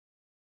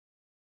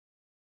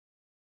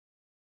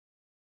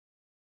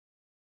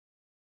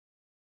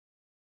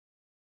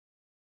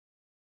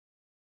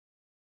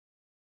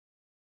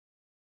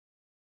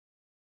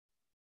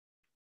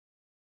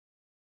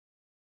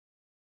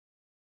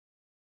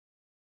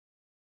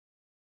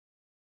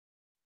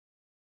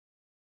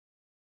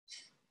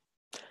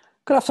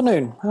Good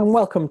afternoon and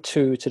welcome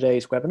to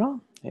today's webinar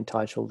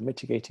entitled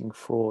Mitigating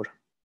Fraud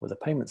with a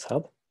Payments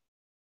Hub.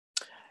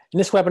 In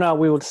this webinar,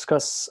 we will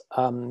discuss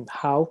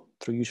how,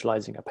 through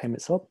utilising a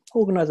payments hub,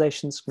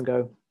 organisations can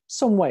go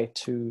some way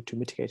to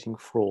mitigating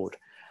fraud.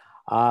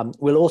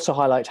 We'll also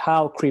highlight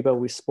how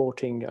Kyriba is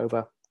supporting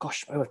over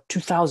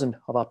 2,000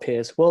 of our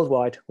peers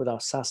worldwide with our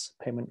SaaS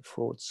payment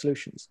fraud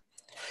solutions.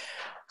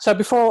 So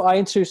before I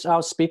introduce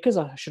our speakers,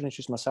 I should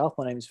introduce myself.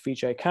 My name is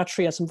Vijay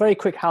Khatri, and some very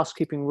quick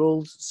housekeeping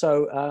rules.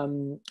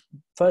 So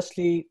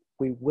firstly,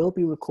 we will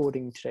be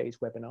recording today's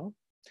webinar.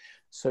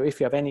 So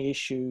if you have any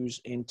issues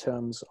in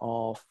terms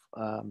of,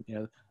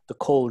 the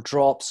call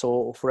drops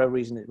or for whatever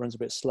reason it runs a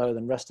bit slow,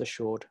 then rest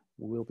assured,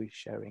 we will be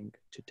sharing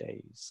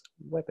today's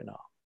webinar.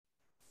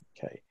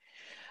 Okay.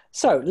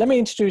 So let me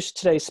introduce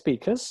today's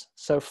speakers.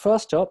 So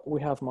first up,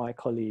 we have my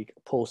colleague,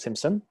 Paul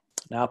Simpson.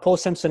 Now, Paul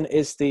Simpson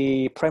is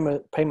the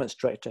payments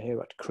director here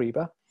at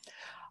Kyriba.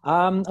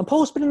 And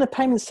Paul's been in the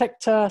payments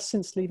sector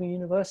since leaving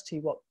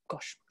university,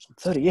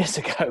 30 years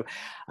ago.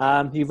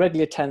 He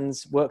regularly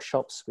attends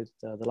workshops with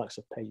the likes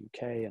of Pay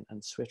UK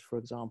and Swift, for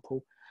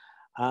example,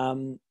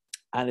 and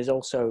is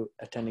also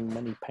attending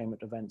many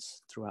payment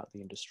events throughout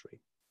the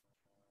industry.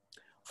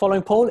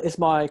 Following Paul is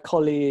my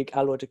colleague,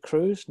 Alua de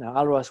Cruz. Now,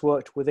 Alua has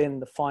worked within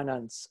the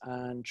finance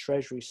and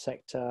treasury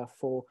sector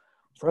for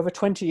over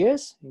 20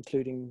 years,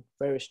 including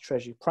various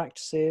treasury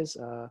practices,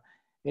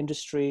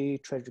 industry,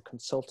 treasury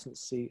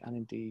consultancy, and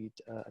indeed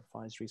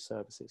advisory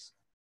services.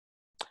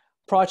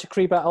 Prior to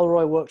Kyriba,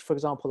 Alroy worked, for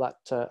example, at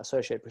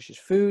Associated British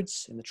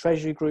Foods in the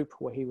treasury group,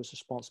 where he was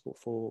responsible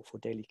for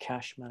daily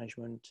cash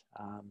management,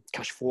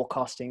 cash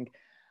forecasting,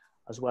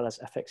 as well as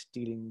FX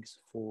dealings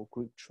for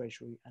group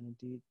treasury and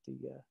indeed the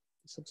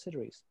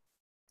subsidiaries.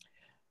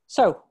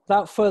 So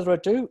without further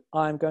ado,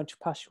 I'm going to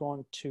pass you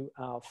on to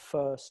our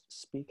first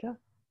speaker,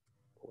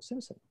 Paul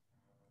Simpson.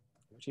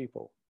 Over to you,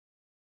 Paul.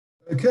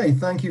 Okay,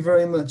 thank you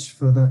very much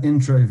for the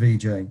intro,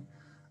 Vijay,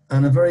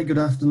 and a very good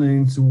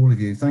afternoon to all of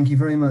you. Thank you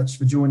very much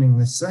for joining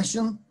this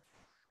session.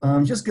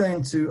 I'm just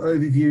going to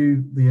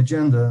overview the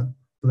agenda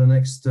for the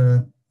next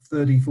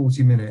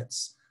 30-40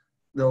 minutes.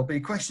 There'll be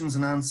questions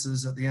and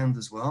answers at the end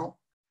as well.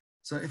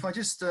 So if I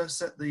just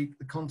set the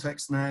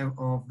context now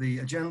of the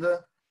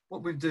agenda,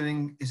 what we're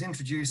doing is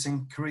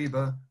introducing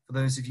Kyriba for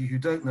those of you who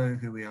don't know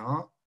who we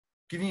are,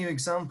 giving you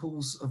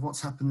examples of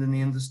what's happened in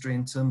the industry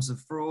in terms of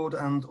fraud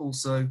and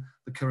also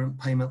the current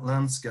payment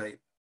landscape.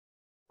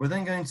 We're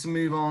then going to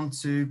move on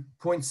to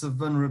points of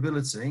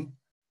vulnerability,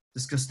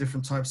 discuss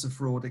different types of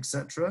fraud,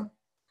 etc.,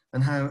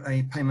 and how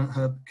a payment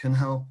hub can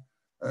help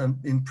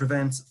in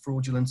prevent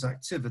fraudulent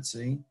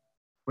activity.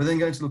 We're then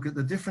going to look at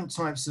the different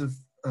types of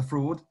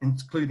fraud,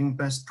 including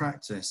best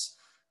practice.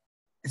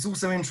 It's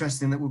also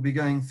interesting that we'll be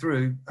going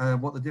through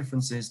what the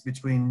difference is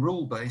between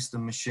rule-based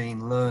and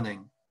machine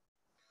learning.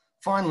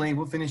 Finally,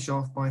 we'll finish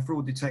off by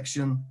fraud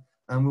detection,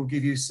 and we'll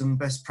give you some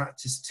best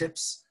practice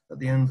tips at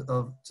the end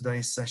of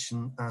today's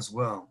session as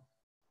well.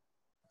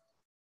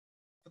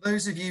 For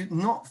those of you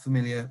not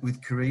familiar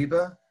with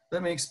Kyriba,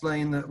 let me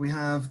explain that we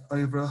have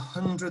over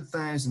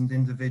 100,000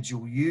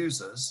 individual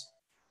users.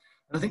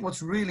 And I think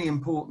what's really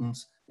important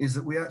is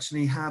that we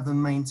actually have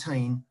and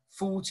maintain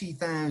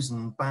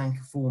 40,000 bank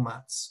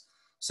formats.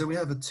 So we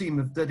have a team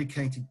of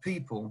dedicated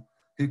people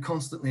who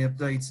constantly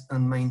update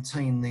and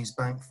maintain these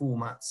bank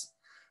formats.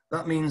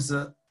 That means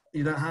that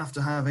you don't have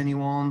to have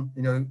anyone,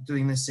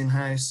 doing this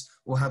in-house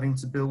or having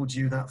to build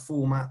you that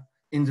format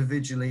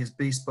individually as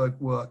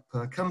bespoke work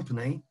per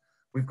company.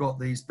 We've got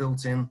these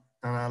built in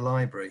our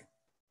library.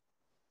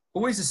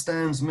 Always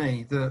astounds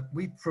me that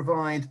we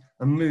provide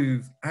a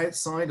move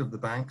outside of the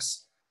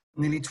banks,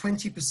 nearly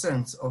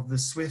 20% of the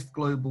Swift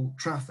global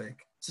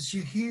traffic. Such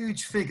a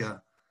huge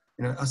figure.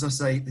 As I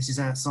say, this is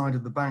outside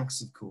of the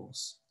banks, of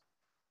course.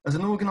 As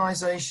an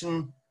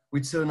organisation, we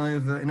turn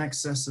over in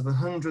excess of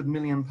 £100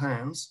 million,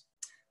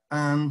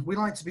 and we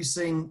like to be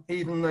seen,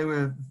 even though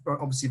we're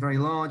obviously very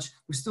large,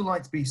 we still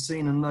like to be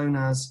seen and known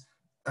as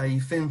a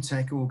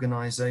fintech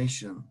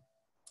organisation.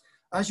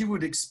 As you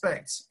would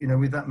expect,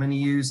 with that many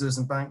users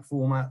and bank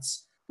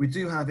formats, we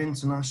do have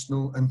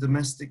international and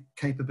domestic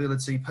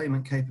capability,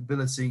 payment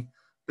capability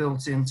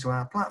built into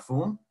our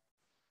platform.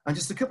 And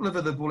just a couple of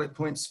other bullet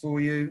points for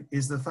you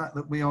is the fact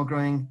that we are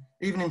growing,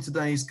 even in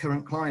today's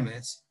current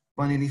climate,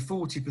 by nearly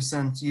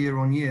 40% year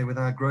on year with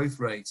our growth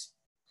rate.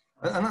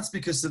 And that's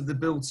because of the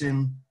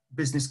built-in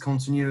business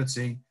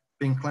continuity,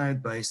 being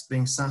cloud-based,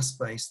 being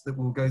SaaS-based, that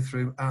we'll go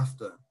through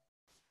after.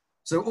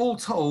 So all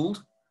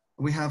told,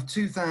 we have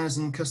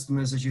 2,000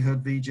 customers, as you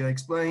heard Vijay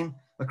explain,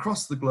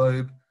 across the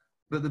globe.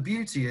 But the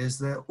beauty is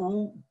they're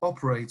all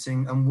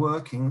operating and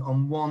working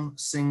on one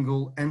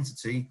single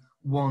entity,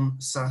 one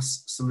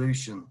SaaS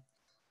solution.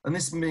 And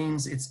this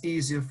means it's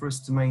easier for us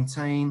to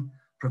maintain,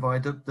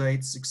 provide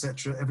updates,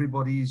 etc.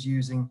 Everybody is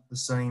using the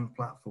same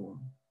platform.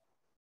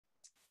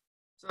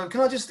 So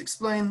can I just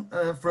explain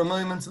for a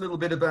moment a little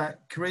bit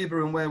about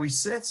Kyriba and where we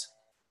sit?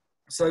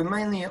 So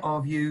many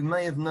of you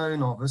may have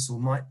known of us or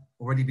might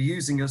already be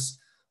using us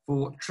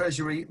for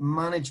treasury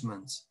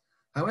management.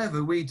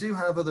 However, we do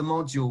have other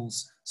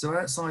modules. So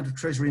outside of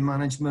treasury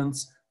management,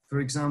 for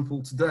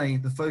example, today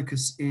the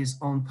focus is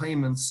on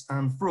payments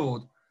and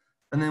fraud.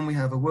 And then we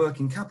have a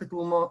working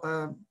capital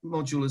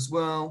module as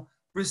well,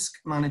 risk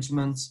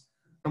management.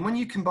 And when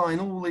you combine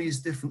all these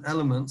different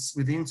elements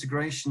with the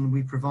integration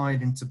we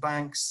provide into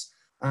banks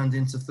and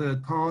into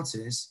third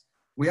parties,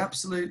 we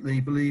absolutely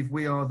believe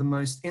we are the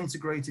most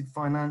integrated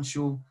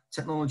financial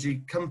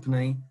technology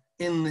company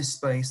in this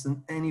space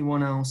than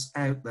anyone else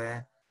out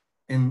there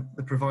in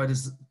the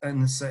providers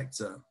in the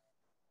sector.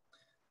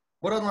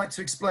 What I'd like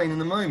to explain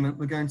in a moment,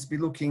 we're going to be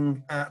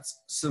looking at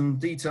some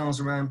details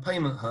around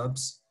payment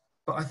hubs,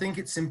 but I think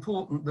it's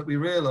important that we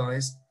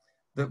realize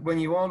that when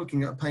you are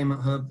looking at a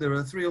payment hub, there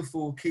are 3 or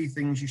 4 key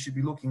things you should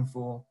be looking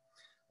for.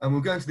 And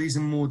we'll go into these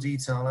in more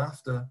detail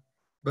after,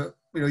 but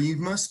you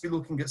must be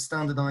looking at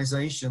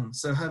standardization.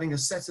 So having a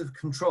set of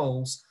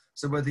controls,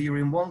 so whether you're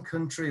in one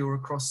country or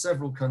across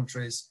several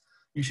countries,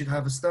 you should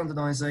have a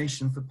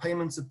standardization for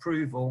payment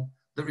approval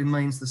that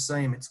remains the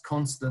same. It's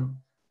constant,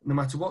 no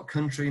matter what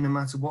country, no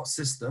matter what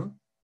system.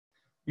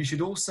 You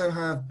should also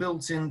have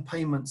built-in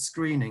payment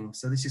screening.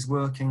 So this is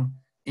working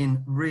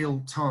in real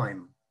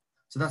time.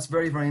 So that's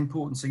very, very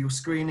important. So you're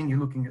screening, you're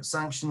looking at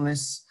sanction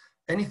lists,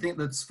 anything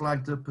that's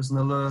flagged up as an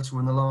alert or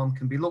an alarm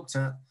can be looked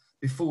at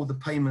before the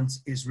payment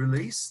is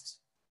released.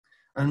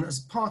 And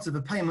as part of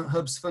the payment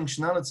hub's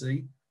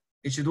functionality,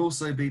 it should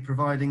also be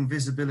providing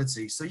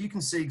visibility. So you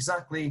can see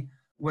exactly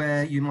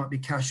where you might be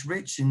cash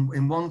rich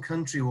in one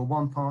country or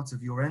one part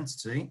of your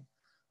entity,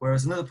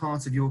 whereas another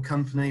part of your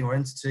company or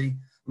entity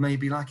may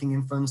be lacking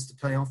in funds to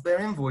pay off their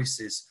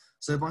invoices.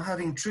 So by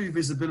having true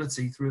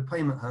visibility through a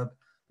payment hub,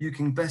 you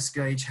can best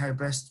gauge how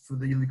best for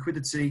the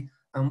liquidity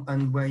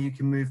and where you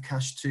can move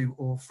cash to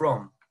or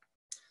from.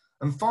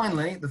 And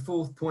finally, the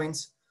 4th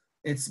point,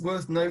 it's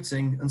worth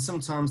noting, and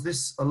sometimes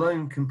this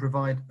alone can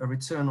provide a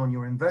return on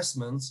your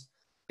investment,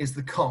 is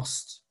the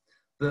cost.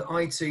 The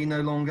IT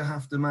no longer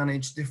have to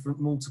manage different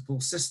multiple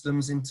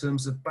systems in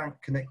terms of bank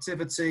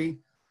connectivity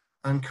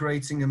and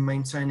creating and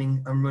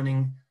maintaining and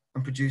running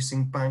and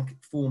producing bank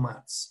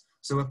formats.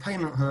 So a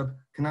payment hub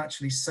can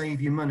actually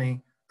save you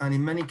money and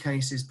in many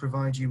cases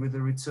provide you with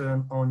a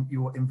return on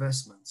your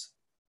investment.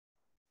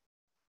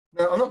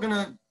 Now, I'm not going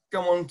to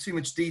go on too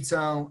much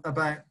detail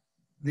about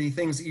the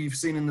things that you've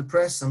seen in the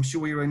press. I'm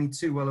sure you're only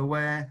too well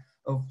aware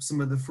of some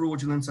of the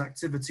fraudulent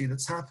activity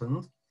that's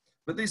happened,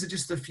 but these are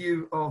just a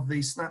few of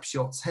the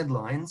snapshots,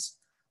 headlines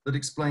that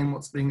explain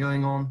what's been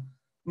going on.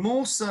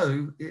 More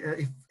so,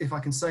 if I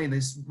can say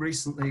this,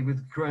 recently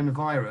with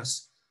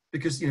coronavirus,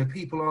 because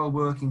people are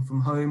working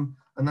from home,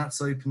 and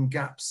that's opened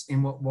gaps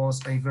in what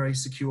was a very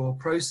secure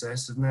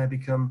process have now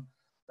become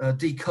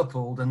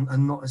decoupled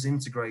and not as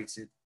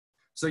integrated.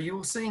 So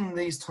you're seeing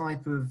these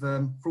type of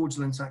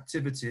fraudulent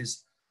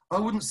activities, I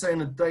wouldn't say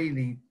on a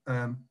daily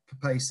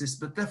basis,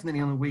 but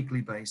definitely on a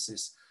weekly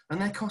basis. And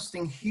they're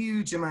costing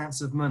huge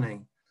amounts of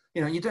money.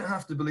 You don't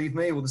have to believe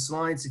me or the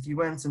slides. If you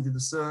went and did the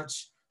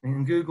search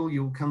in Google,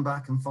 you'll come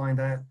back and find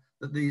out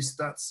that these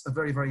stats are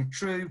very, very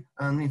true.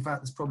 And in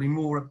fact, there's probably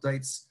more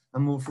updates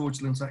and more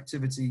fraudulent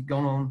activity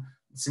gone on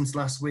since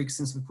last week,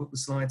 since we put the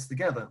slides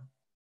together.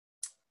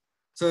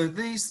 So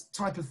these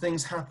type of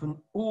things happen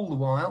all the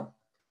while.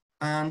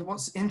 And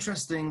what's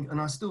interesting,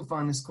 and I still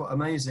find this quite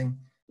amazing,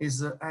 is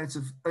that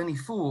only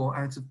 4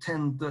 out of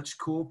 10 Dutch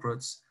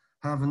corporates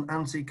have an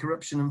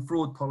anti-corruption and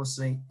fraud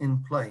policy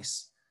in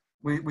place,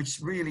 which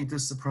really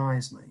does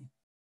surprise me.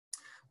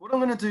 What I'm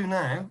going to do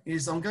now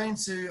is I'm going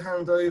to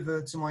hand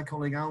over to my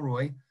colleague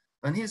Alroy,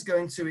 and he's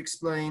going to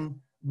explain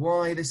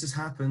why this has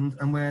happened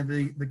and where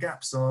the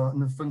gaps are in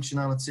the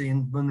functionality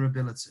and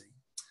vulnerability.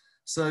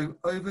 So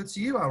over to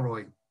you,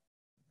 Alroy.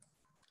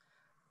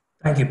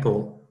 Thank you,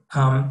 Paul.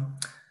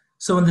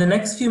 So in the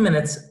next few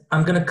minutes,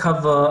 I'm going to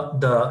cover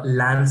the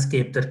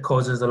landscape that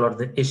causes a lot of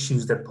the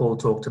issues that Paul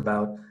talked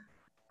about.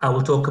 I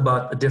will talk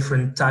about the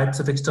different types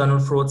of external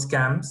fraud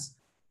scams.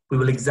 We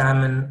will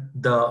examine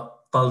the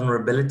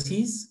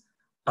vulnerabilities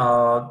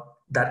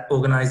that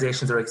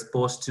organizations are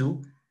exposed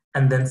to,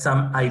 and then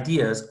some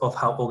ideas of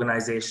how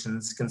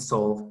organizations can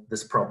solve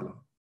this problem.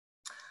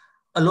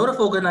 A lot of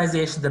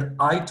organizations that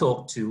I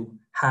talk to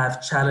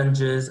have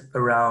challenges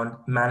around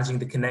managing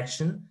the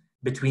connection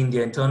between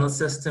the internal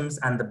systems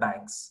and the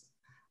banks.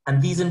 And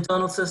these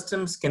internal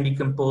systems can be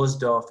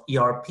composed of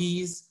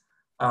ERPs,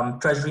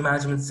 treasury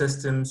management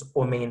systems,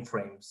 or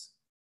mainframes.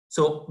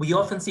 So we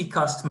often see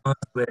customers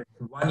with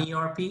one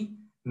ERP,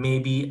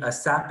 maybe a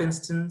SAP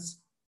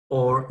instance,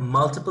 or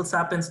multiple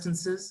SAP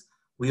instances.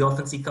 We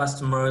often see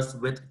customers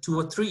with 2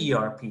 or 3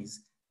 ERPs,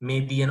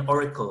 maybe an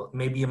Oracle,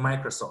 maybe a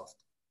Microsoft.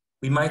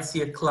 We might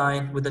see a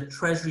client with a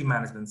treasury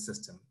management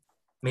system.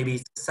 Maybe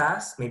it's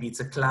SaaS, maybe it's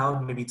a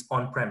cloud, maybe it's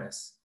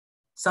on-premise.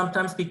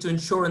 Sometimes speak to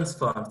insurance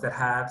firms that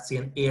have, say,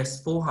 an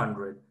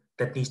AS400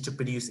 that needs to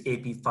produce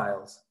AP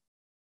files.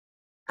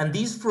 And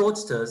these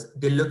fraudsters,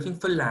 they're looking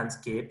for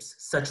landscapes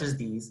such as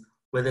these,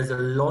 where there's a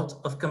lot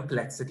of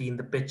complexity in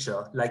the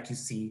picture, like you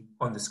see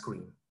on the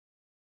screen.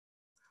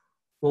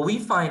 What we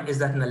find is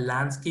that in a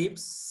landscape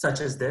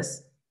such as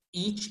this,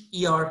 each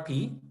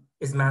ERP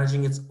is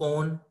managing its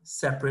own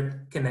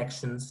separate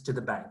connections to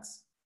the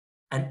banks.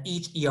 And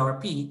each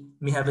ERP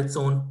may have its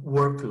own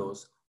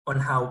workflows on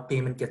how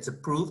payment gets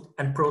approved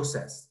and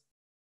processed.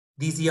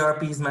 These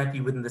ERPs might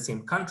be within the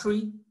same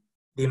country.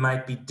 They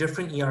might be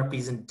different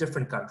ERPs in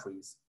different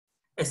countries.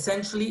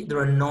 Essentially, there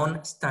are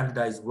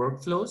non-standardized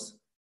workflows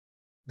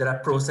that are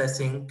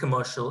processing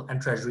commercial and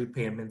treasury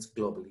payments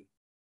globally.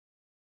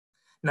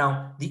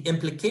 Now, the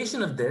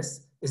implication of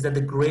this is that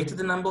the greater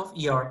the number of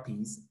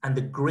ERPs and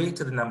the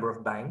greater the number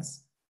of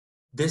banks,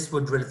 this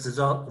would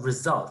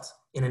result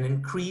in an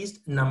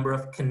increased number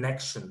of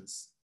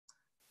connections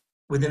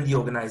within the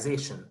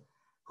organization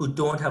who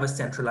don't have a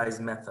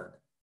centralized method.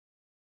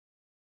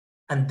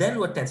 And then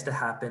what tends to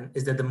happen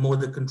is that the more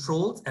the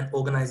controls an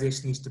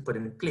organization needs to put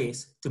in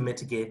place to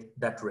mitigate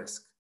that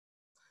risk.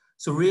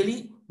 So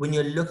really, when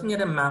you're looking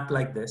at a map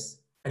like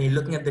this and you're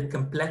looking at the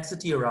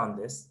complexity around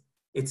this,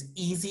 it's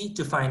easy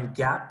to find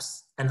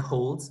gaps and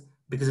holes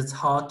because it's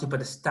hard to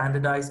put a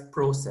standardized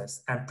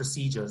process and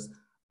procedures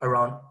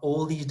around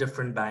all these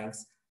different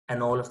banks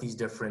and all of these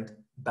different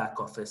back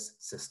office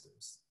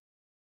systems.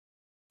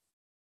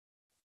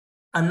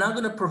 I'm now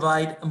going to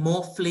provide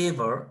more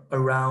flavor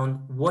around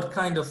what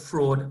kind of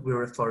fraud we're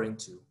referring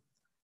to.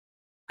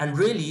 And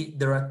really,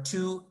 there are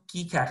two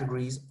key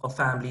categories or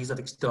families of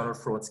external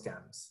fraud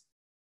scams.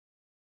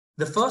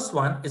 The first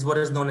one is what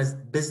is known as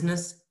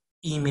business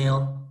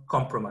email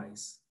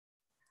compromise.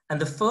 And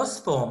the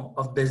first form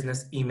of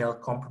business email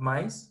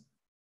compromise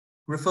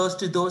refers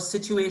to those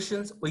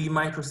situations where you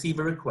might receive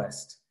a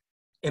request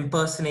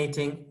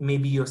impersonating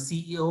maybe your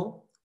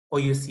CEO or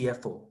your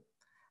CFO.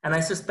 And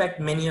I suspect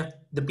many of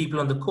the people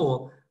on the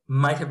call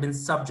might have been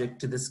subject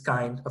to this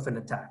kind of an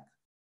attack.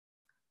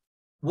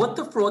 What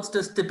the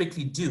fraudsters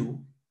typically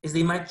do is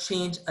they might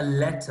change a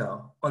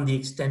letter on the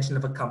extension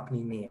of a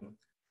company name.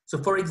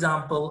 So for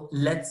example,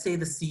 let's say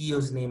the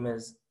CEO's name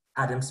is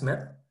Adam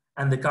Smith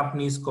and the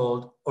company is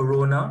called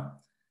Orona.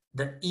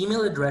 The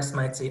email address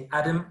might say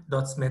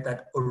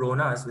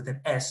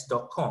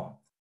adam.smith@oronas.com,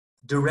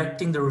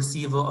 directing the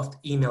receiver of the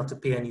email to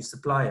pay a new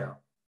supplier.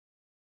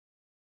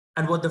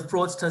 And what the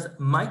fraudsters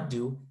might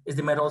do is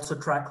they might also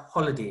track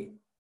holiday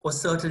or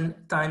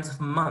certain times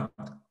of month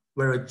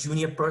where a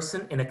junior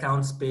person in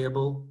accounts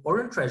payable or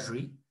in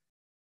treasury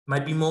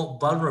might be more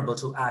vulnerable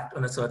to act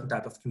on a certain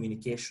type of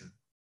communication.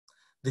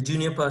 The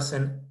junior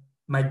person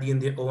might be on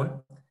their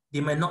own.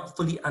 They might not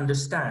fully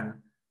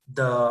understand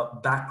the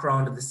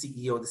background of the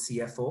CEO or the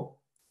CFO,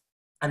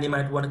 and they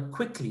might want to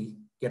quickly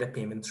get a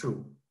payment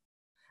through.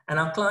 And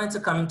our clients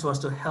are coming to us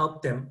to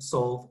help them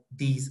solve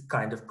these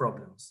kind of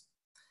problems.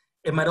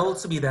 It might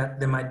also be that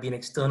there might be an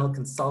external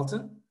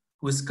consultant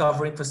who is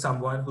covering for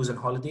someone who's on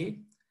holiday,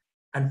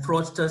 and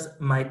fraudsters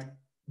might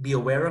be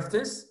aware of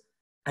this,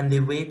 and they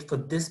wait for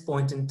this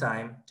point in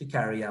time to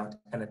carry out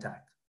an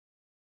attack.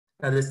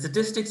 Now, the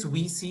statistics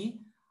we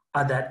see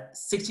are that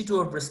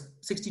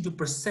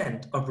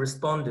 62% of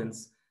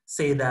respondents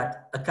say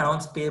that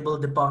accounts payable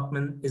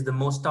department is the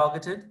most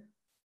targeted,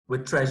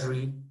 with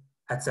treasury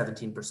at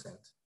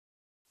 17%.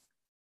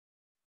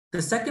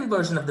 The second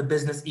version of the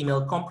business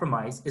email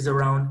compromise is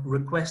around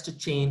request to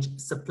change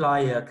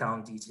supplier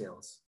account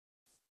details.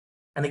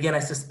 And again, I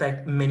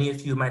suspect many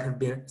of you might have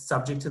been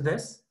subject to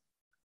this.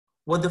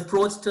 What the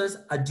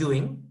fraudsters are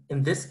doing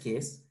in this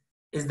case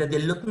is that they're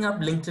looking up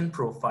LinkedIn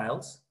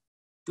profiles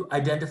to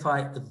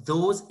identify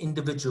those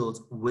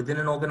individuals within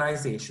an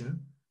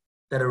organization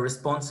that are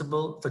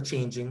responsible for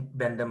changing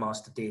vendor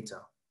master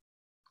data.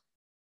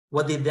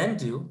 What they then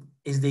do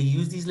is they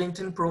use these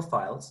LinkedIn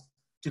profiles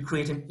to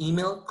create an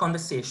email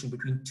conversation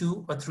between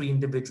 2 or 3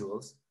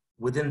 individuals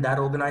within that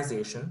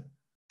organization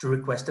to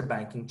request a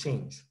banking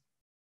change.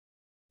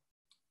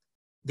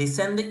 They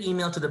send the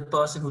email to the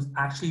person who's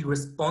actually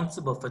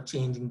responsible for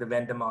changing the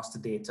vendor master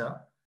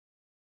data,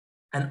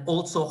 and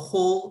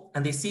also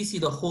they CC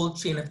the whole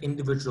chain of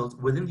individuals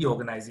within the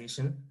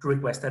organization to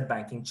request that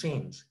banking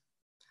change.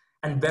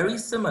 And very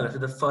similar to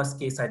the first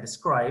case I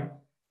described,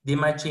 they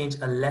might change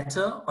a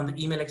letter on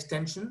the email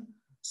extension.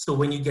 So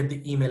when you get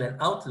the email in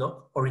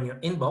Outlook or in your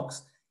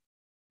inbox,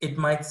 it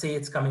might say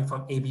it's coming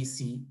from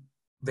ABC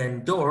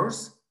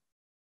vendors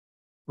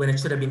when it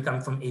should have been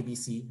coming from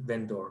ABC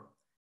vendor.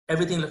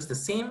 Everything looks the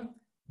same.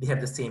 They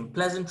have the same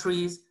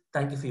pleasantries.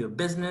 Thank you for your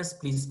business.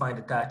 Please find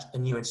attached a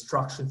new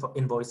instruction for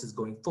invoices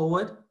going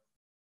forward.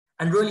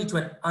 And really, to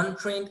an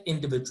untrained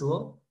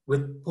individual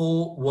with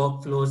poor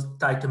workflows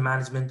tied to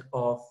management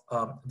of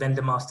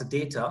vendor master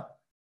data,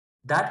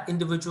 that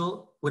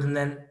individual would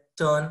then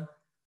turn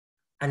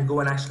and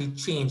go and actually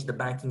change the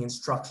banking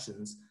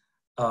instructions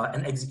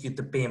and execute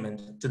the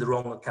payment to the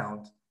wrong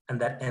account, and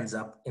that ends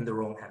up in the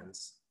wrong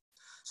hands.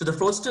 So the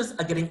fraudsters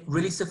are getting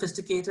really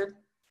sophisticated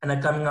and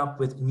are coming up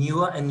with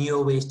newer and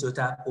newer ways to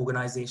attack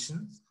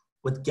organizations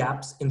with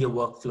gaps in their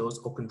workflows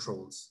or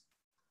controls.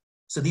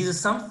 So these are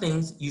some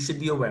things you should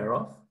be aware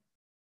of,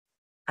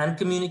 and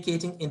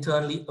communicating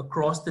internally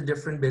across the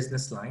different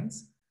business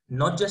lines,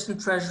 not just in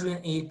treasury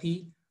and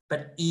AP,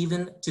 but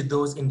even to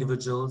those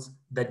individuals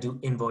that do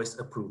invoice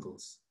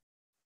approvals.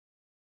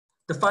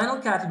 The final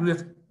category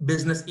of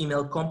business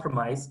email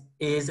compromise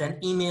is an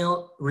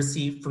email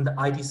received from the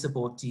IT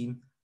support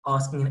team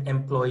asking an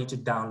employee to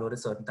download a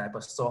certain type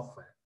of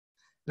software.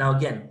 Now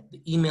again,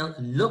 the email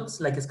looks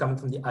like it's coming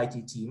from the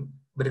IT team,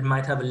 but it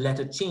might have a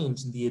letter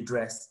change in the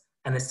address,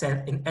 and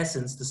in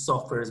essence, the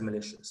software is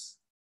malicious.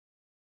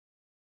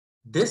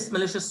 This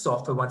malicious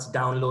software, once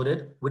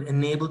downloaded, would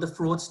enable the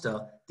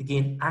fraudster to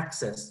gain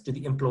access to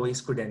the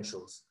employee's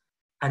credentials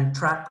and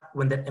track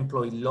when that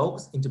employee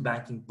logs into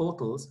banking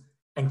portals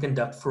and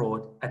conduct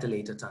fraud at a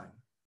later time.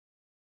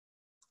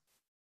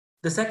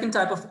 The second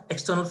type of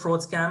external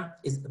fraud scam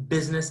is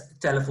business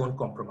telephone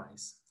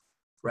compromise,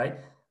 right?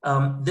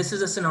 This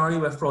is a scenario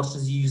where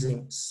fraudsters are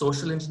using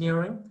social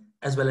engineering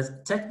as well as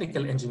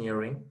technical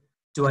engineering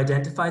to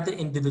identify the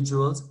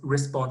individuals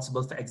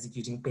responsible for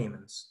executing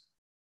payments.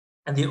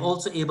 And they're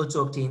also able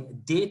to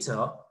obtain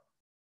data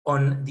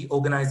on the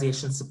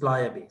organization's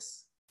supplier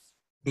base.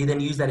 They then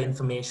use that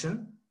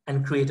information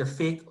and create a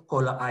fake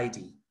caller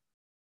ID.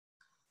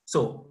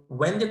 So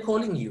when they're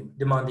calling you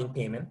demanding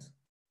payment,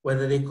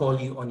 whether they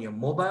call you on your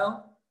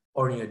mobile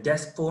or on your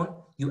desk phone,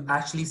 you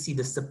actually see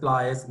the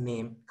supplier's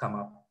name come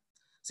up.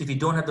 So if you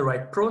don't have the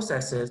right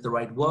processes, the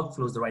right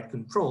workflows, the right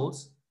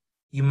controls,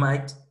 you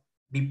might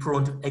be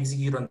prone to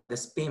execute on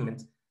this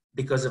payment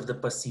because of the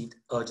perceived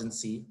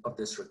urgency of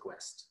this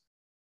request.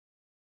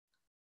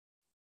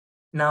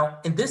 Now,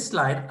 in this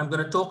slide, I'm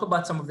going to talk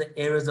about some of the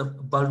areas of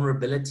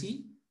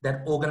vulnerability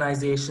that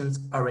organizations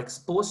are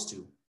exposed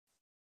to.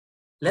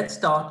 Let's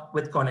start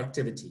with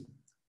connectivity.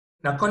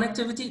 Now,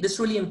 connectivity, this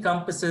really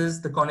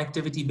encompasses the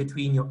connectivity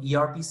between your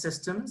ERP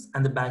systems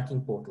and the banking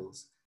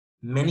portals.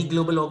 Many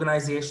global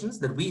organizations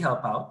that we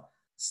help out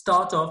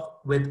start off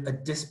with a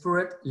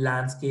disparate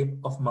landscape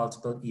of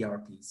multiple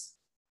ERPs,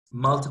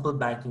 multiple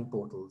banking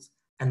portals,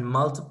 and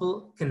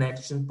multiple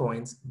connection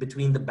points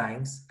between the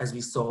banks, as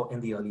we saw in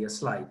the earlier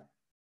slide.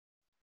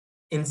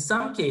 In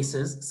some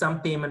cases,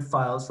 some payment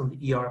files from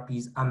the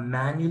ERPs are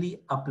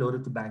manually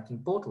uploaded to banking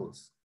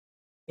portals.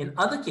 In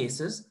other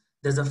cases,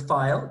 there's a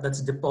file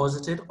that's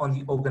deposited on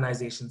the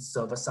organization's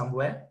server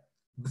somewhere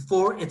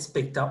before it's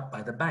picked up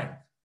by the bank.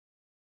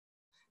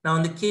 Now,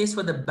 in the case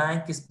where the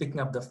bank is picking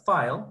up the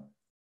file,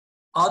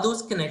 are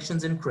those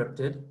connections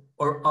encrypted,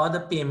 or are the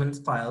payment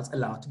files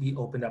allowed to be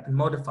opened up and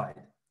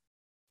modified?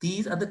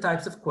 These are the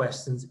types of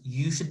questions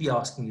you should be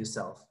asking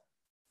yourself.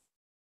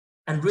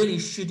 And really,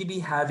 should you be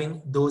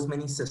having those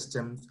many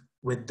systems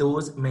with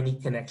those many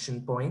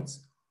connection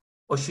points,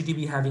 or should you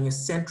be having a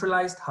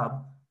centralized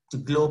hub to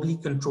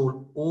globally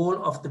control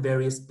all of the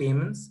various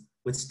payments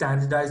with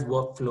standardized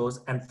workflows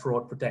and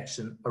fraud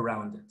protection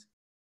around it?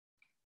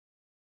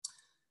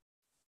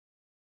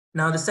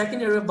 Now, the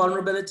second area of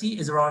vulnerability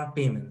is around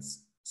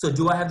payments. So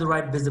do I have the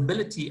right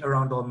visibility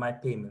around all my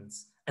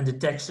payments and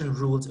detection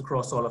rules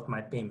across all of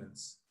my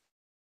payments?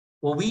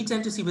 What we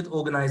tend to see with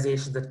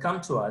organizations that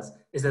come to us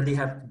is that they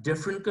have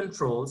different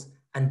controls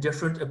and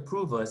different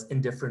approvers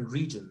in different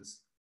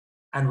regions.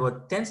 And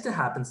what tends to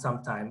happen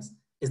sometimes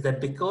is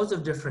that because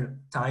of different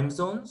time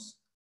zones,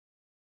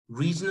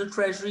 regional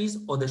treasuries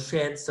or the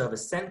shared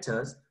service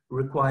centers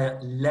require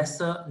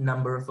lesser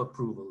number of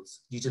approvals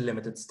due to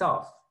limited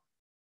staff.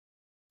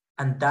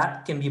 And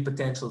that can be a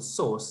potential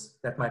source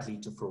that might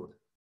lead to fraud.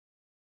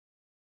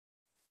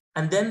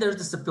 And then there's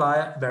the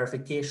supplier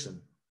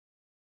verification.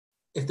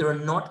 If there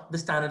are not the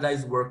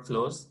standardized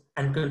workflows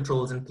and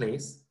controls in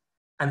place,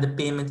 and the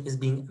payment is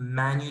being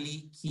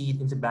manually keyed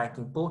into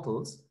banking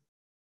portals,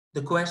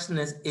 the question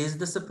is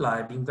the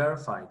supplier being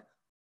verified?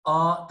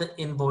 Are the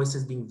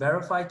invoices being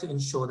verified to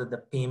ensure that the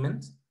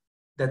payment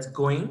that's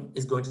going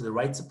is going to the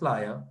right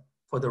supplier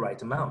for the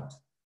right amount?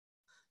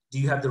 Do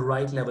you have the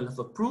right level of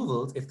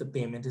approvals if the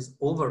payment is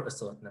over a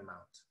certain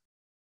amount?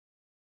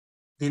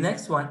 The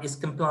next one is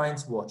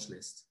compliance watch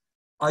list.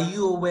 Are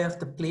you aware of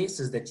the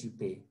places that you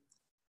pay?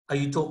 Are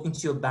you talking to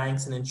your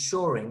banks and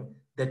ensuring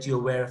that you're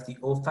aware of the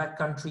OFAC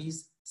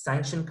countries,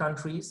 sanctioned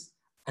countries,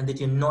 and that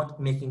you're not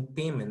making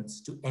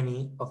payments to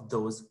any of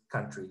those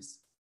countries?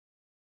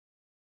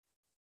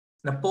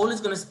 Now, Paul is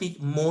going to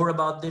speak more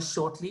about this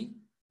shortly,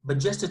 but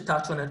just to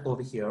touch on it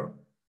over here,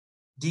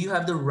 do you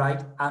have the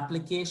right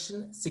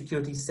application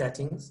security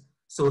settings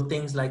so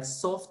things like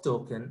soft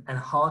token and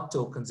hard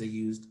tokens are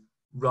used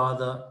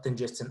rather than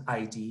just an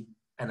ID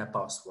and a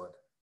password?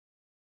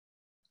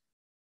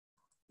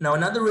 Now,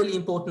 another really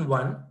important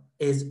one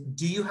is,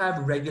 do you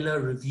have regular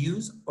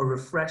reviews or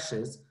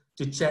refreshes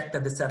to check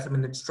that the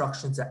settlement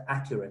instructions are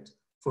accurate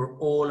for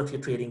all of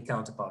your trading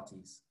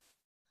counterparties?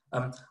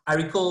 I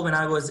recall when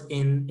I was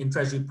in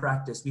treasury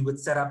practice, we would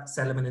set up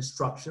settlement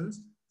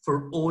instructions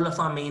for all of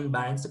our main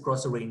banks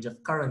across a range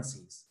of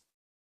currencies.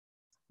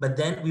 But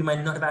then we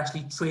might not have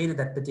actually traded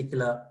that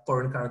particular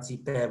foreign currency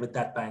pair with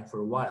that bank for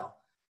a while.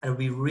 And it would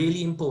be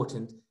really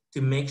important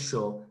to make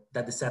sure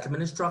that the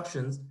settlement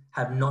instructions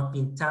have not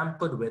been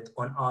tampered with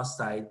on our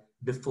side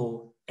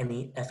before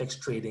any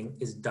FX trading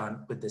is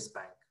done with this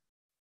bank.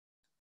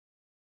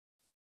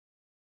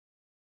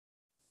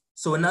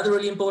 So another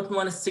really important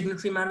one is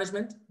signatory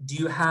management. Do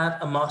you have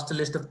a master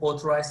list of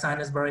authorized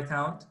signers per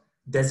account?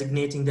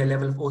 designating their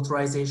level of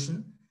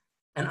authorization?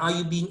 And are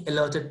you being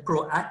alerted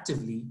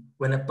proactively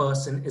when a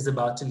person is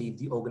about to leave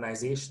the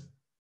organization?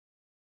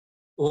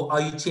 Or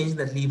are you changing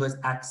that leaver's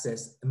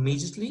access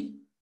immediately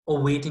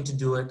or waiting to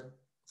do it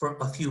for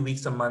a few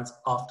weeks or months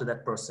after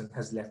that person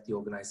has left the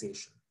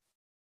organization?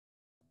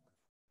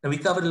 Now, we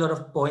covered a lot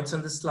of points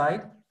on this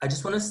slide. I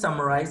just want to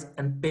summarize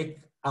and pick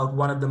out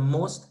one of the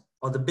most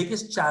or the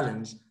biggest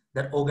challenge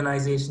that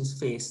organizations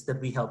face that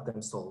we help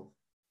them solve.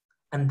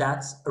 And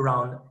that's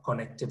around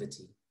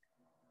connectivity.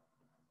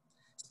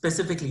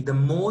 Specifically, the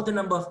more the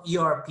number of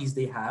ERPs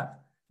they have,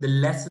 the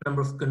less the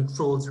number of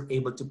controls they're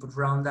able to put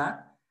around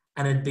that.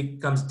 And it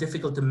becomes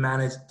difficult to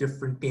manage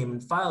different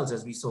payment files,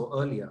 as we saw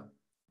earlier.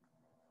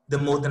 The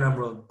more the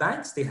number of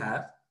banks they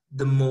have,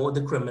 the more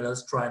the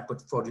criminals try and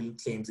put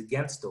fraudulent claims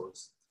against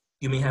those.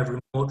 You may have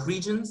remote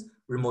regions,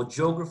 remote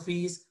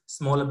geographies,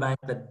 smaller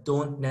banks that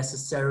don't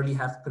necessarily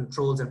have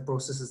controls and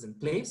processes in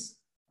place.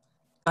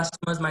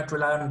 Customers might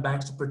rely on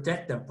banks to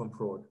protect them from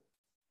fraud.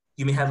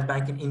 You may have a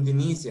bank in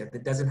Indonesia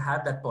that doesn't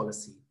have that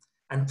policy.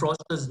 And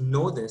fraudsters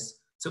know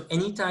this. So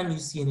anytime you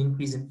see an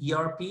increase in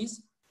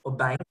ERPs or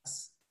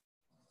banks,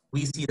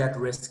 we see that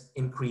risk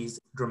increase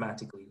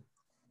dramatically.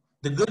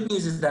 The good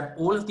news is that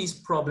all of these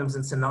problems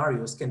and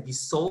scenarios can be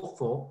solved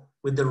for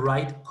with the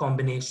right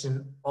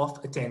combination of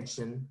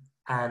attention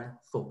and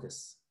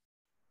focus.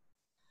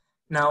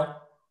 Now,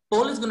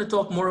 Paul is going to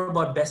talk more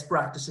about best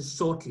practices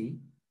shortly.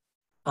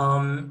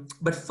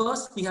 But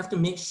first, we have to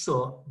make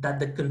sure that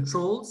the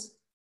controls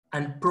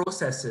and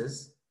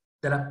processes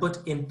that are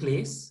put in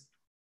place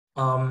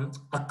are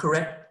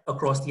correct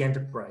across the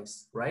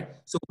enterprise, right?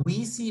 So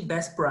we see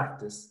best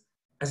practice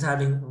as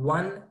having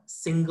one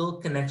single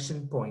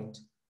connection point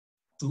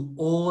to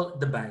all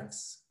the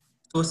banks.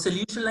 So a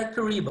solution like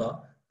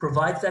Kyriba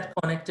provides that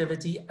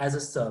connectivity as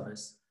a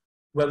service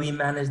where we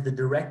manage the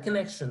direct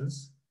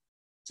connections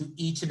to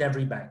each and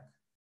every bank.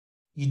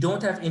 You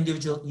don't have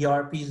individual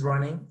ERPs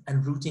running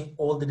and routing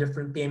all the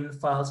different payment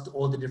files to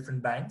all the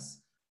different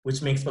banks,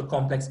 which makes for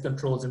complex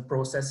controls and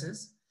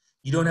processes.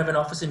 You don't have an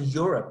office in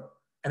Europe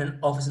and an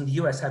office in the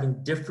US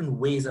having different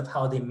ways of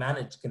how they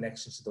manage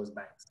connections to those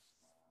banks.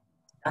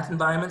 That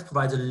environment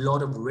provides a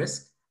lot of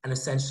risk and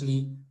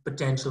essentially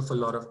potential for a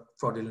lot of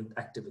fraudulent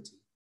activity.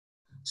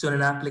 So in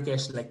an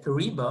application like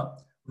Kyriba,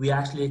 we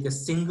actually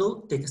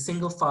take a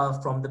single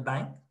file from the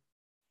bank,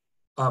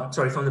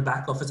 from the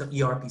back office of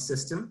ERP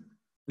system.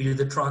 We do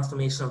the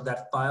transformation of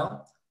that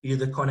file, we do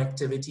the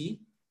connectivity,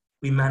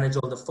 we manage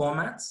all the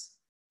formats,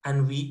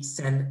 and we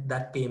send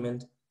that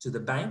payment to the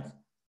bank.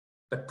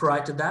 But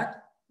prior to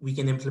that, we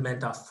can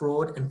implement our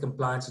fraud and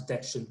compliance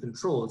detection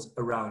controls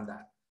around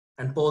that.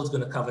 And Paul's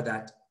going to cover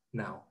that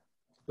now.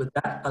 With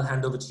that, I'll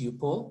hand over to you,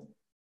 Paul.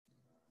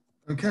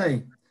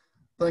 Okay,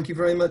 thank you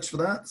very much for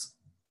that.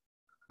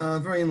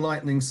 Very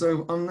enlightening.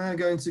 So I'm now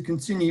going to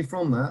continue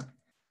from that.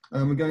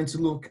 We're going to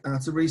look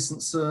at a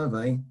recent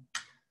survey.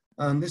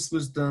 This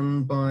was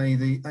done by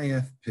the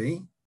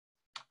AFP.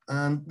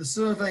 And the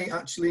survey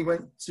actually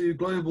went to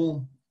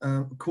global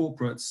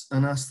corporates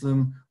and asked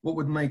them what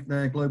would make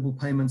their global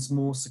payments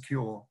more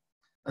secure.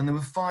 And there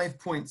were 5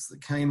 points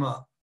that came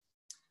up.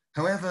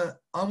 However,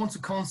 I want to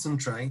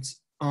concentrate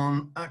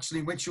on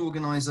actually which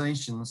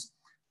organizations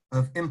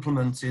have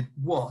implemented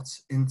what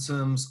in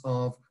terms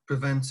of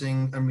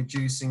preventing and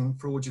reducing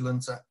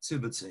fraudulent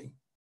activity.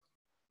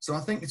 So I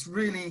think it's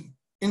really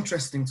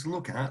interesting to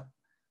look at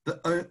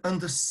that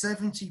under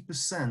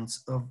 70%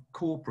 of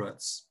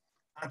corporates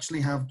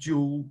actually have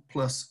dual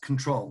plus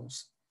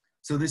controls.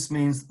 So this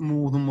means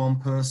more than one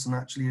person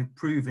actually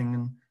approving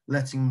and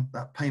letting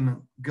that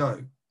payment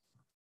go.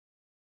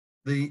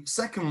 The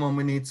second one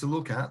we need to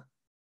look at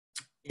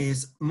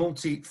is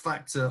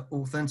multi-factor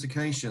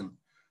authentication,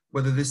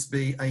 whether this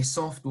be a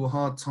soft or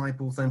hard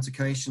type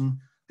authentication.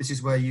 This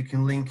is where you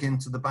can link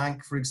into the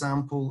bank, for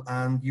example,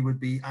 and you would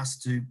be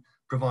asked to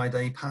provide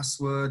a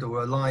password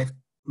or a live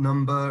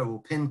number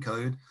or PIN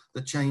code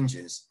that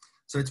changes.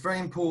 So it's very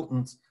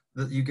important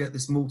that you get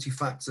this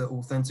multi-factor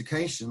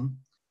authentication,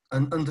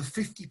 and under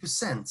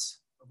 50%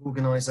 of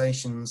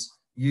organizations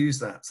use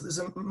that. So there's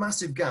a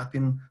massive gap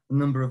in the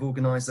number of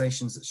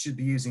organizations that should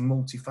be using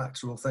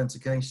multi-factor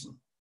authentication.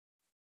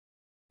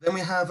 Then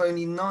we have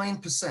only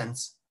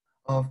 9%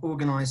 of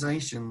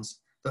organizations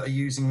that are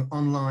using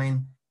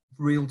online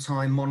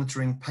real-time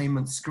monitoring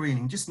payment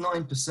screening, just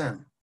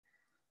 9%.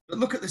 But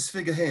look at this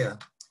figure here.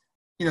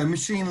 You know,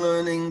 machine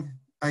learning,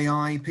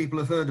 AI, people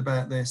have heard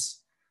about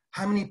this.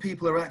 How many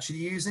people are actually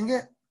using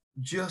it?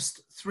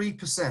 Just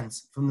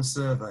 3% from the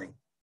survey.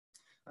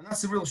 And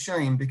that's a real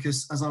shame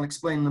because, as I'll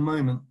explain in a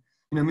moment,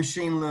 you know,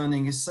 machine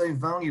learning is so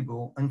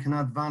valuable and can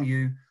add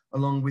value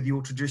along with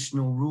your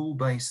traditional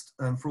rule-based,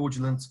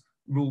 fraudulent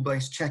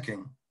rule-based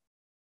checking.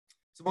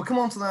 So we'll come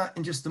on to that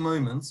in just a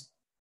moment.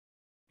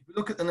 If we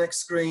look at the next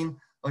screen,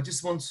 I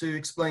just want to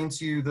explain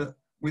to you that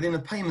within a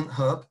payment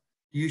hub,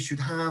 you should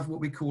have what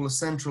we call a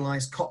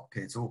centralized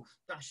cockpit or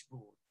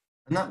dashboard.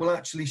 And that will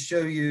actually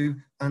show you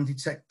and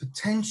detect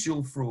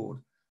potential fraud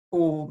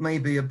or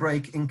maybe a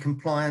break in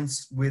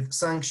compliance with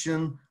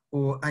sanction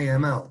or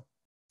AML.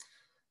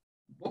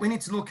 What we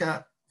need to look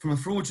at from a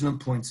fraudulent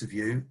point of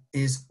view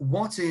is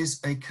what is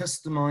a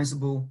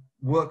customizable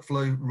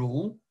workflow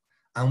rule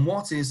and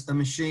what is a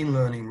machine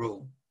learning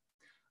rule,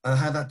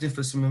 how that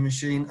differs from a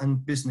machine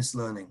and business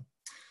learning.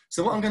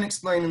 So what I'm going to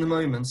explain in a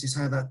moment is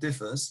how that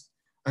differs.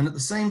 And at the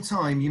same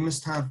time, you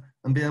must have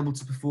and be able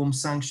to perform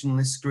sanction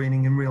list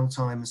screening in real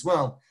time as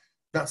well.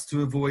 That's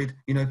to avoid,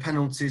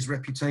 penalties,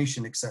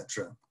 reputation,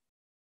 etc.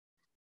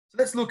 So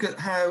let's look at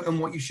how and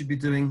what you should be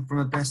doing from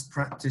a best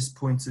practice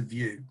point of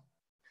view.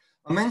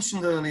 I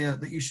mentioned earlier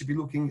that you should be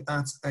looking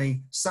at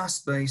a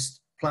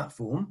SaaS-based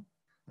platform,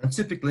 and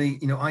typically,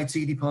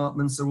 IT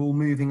departments are all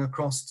moving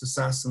across to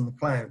SaaS and the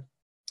cloud.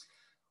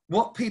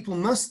 What people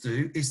must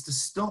do is to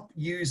stop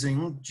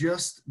using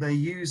just their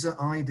user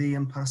ID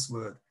and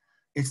password.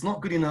 It's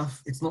not good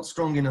enough, it's not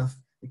strong enough,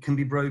 it can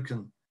be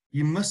broken.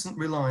 You mustn't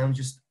rely on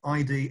just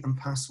ID and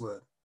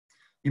password.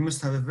 You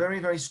must have a very,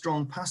 very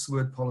strong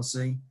password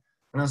policy.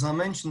 And as I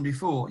mentioned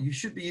before, you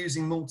should be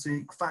using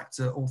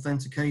multi-factor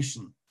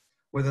authentication,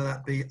 whether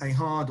that be a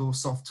hard or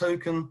soft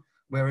token,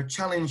 where a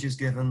challenge is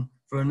given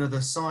for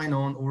another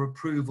sign-on or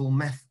approval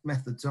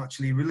method to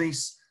actually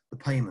release the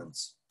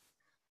payments.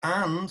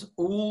 And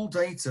all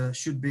data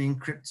should be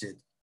encrypted.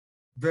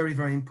 Very,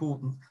 very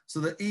important,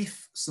 so that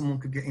if someone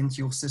could get into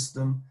your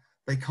system,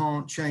 they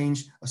can't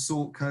change a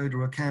sort code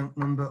or account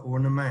number or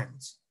an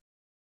amount.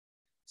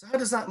 So how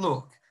does that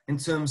look in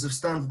terms of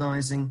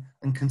standardizing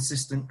and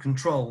consistent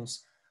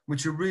controls,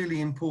 which are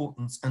really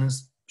important and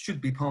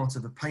should be part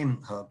of a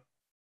payment hub?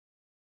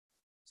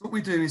 So what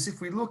we do is,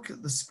 if we look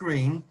at the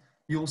screen,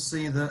 you'll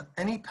see that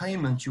any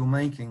payment you're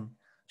making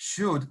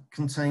should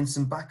contain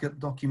some backup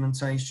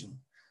documentation.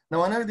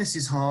 Now, I know this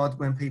is hard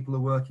when people are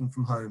working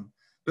from home,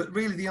 but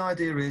really the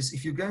idea is,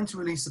 if you're going to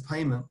release a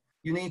payment,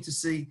 you need to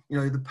see,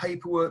 the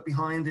paperwork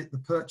behind it, the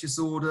purchase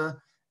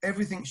order,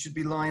 everything should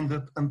be lined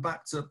up and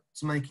backed up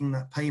to making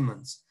that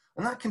payment.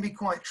 And that can be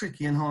quite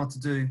tricky and hard to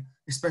do,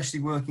 especially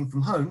working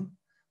from home,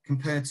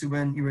 compared to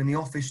when you're in the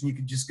office and you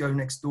could just go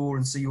next door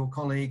and see your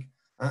colleague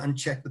and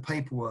check the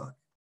paperwork.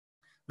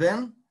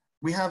 Then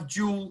we have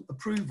dual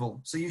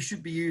approval. So you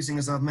should be using,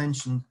 as I've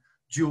mentioned,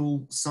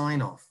 dual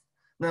sign-off.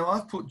 Now,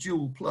 I've put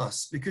dual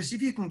plus because if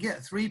you can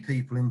get 3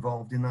 people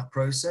involved in that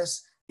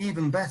process,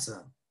 even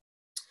better.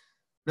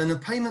 Then a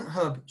payment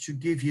hub should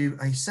give you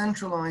a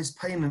centralized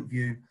payment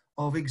view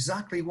of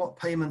exactly what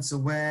payments are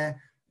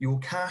where, your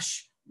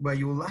cash, where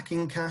you're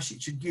lacking cash.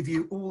 It should give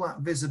you all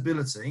that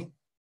visibility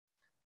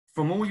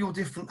from all your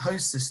different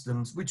host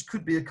systems, which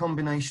could be a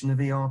combination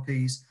of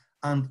ERPs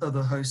and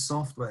other host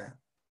software.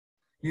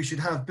 You should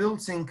have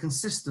built-in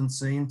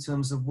consistency in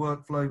terms of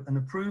workflow and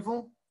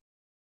approval,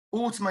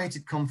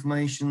 automated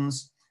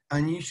confirmations,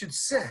 and you should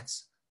set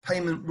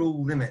payment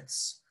rule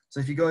limits. So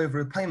if you go over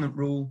a payment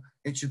rule,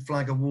 it should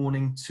flag a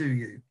warning to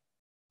you.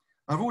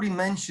 I've already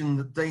mentioned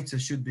that data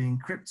should be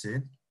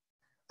encrypted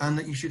and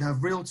that you should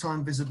have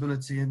real-time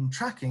visibility and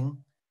tracking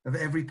of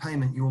every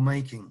payment you're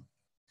making.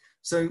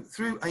 So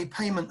through a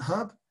payment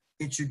hub,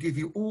 it should give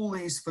you all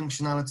these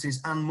functionalities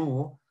and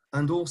more,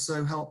 and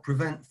also help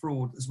prevent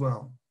fraud as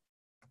well.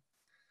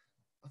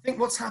 I think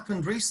what's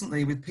happened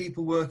recently with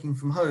people working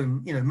from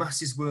home,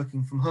 masses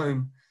working from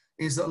home,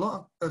 is that a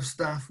lot of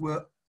staff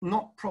were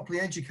not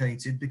properly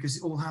educated because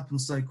it all happened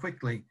so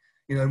quickly.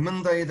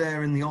 Monday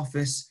they're in the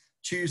office,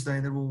 Tuesday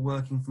they're all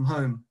working from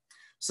home.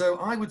 So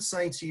I would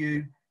say to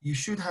you, you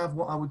should have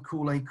what I would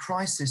call a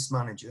crisis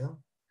manager,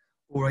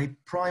 or a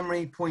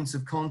primary point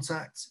of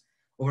contact,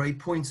 or a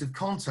point of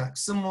contact,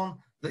 someone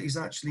that is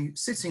actually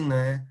sitting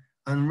there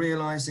and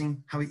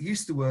realizing how it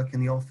used to work in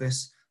the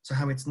office to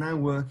how it's now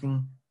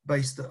working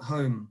based at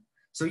home.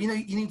 So, you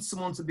need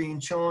someone to be in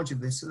charge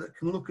of this so that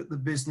can look at the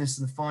business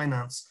and the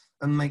finance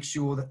and make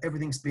sure that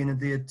everything's being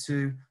adhered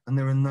to and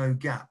there are no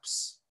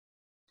gaps.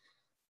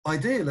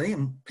 Ideally,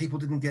 and people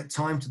didn't get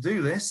time to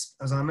do this,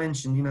 as I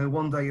mentioned,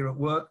 one day you're at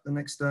work, the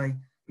next day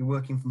you're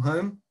working from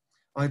home.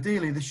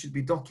 Ideally, there should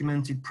be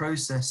documented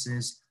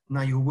processes.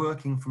 Now you're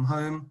working from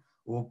home,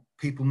 or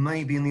people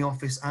may be in the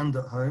office and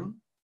at home.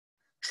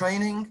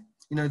 Training,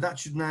 that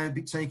should now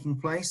be taking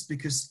place,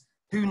 because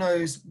who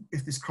knows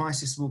if this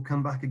crisis will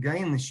come back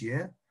again this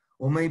year,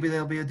 or maybe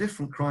there'll be a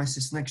different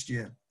crisis next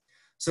year.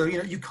 So,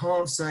 you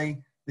can't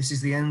say this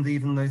is the end,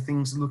 even though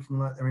things are looking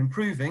like they're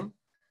improving.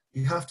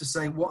 You have to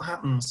say, what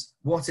happens?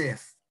 What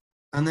if?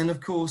 And then,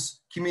 of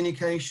course,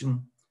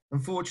 communication.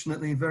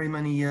 Unfortunately, very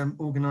many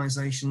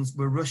organizations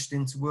were rushed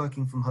into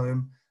working from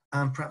home,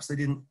 and perhaps they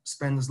didn't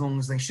spend as long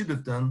as they should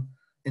have done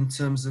in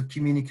terms of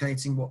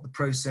communicating what the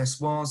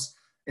process was,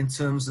 in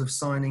terms of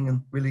signing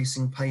and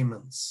releasing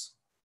payments.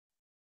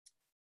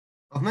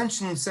 I've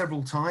mentioned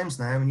several times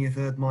now, and you've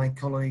heard my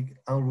colleague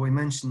Elroy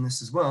mention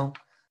this as well,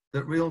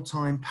 that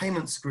real-time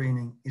payment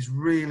screening is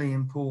really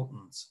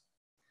important.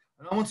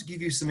 And I want to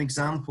give you some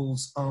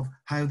examples of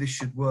how this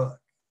should work.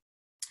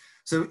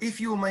 So if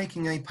you're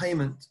making a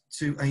payment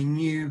to a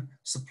new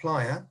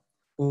supplier,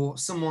 or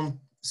someone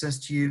says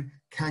to you,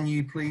 can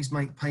you please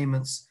make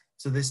payments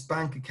to this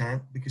bank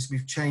account because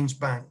we've changed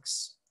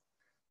banks,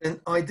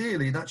 then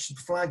ideally that should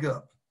flag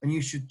up and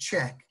you should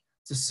check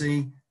to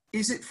see,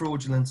 is it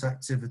fraudulent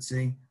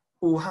activity,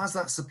 or has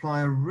that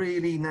supplier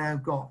really now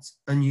got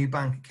a new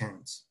bank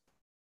account?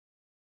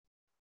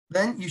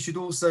 Then you should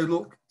also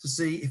look to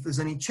see if there's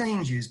any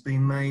changes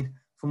being made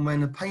from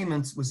when a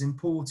payment was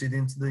imported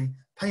into the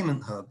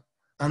payment hub,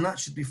 and that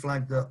should be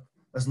flagged up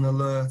as an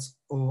alert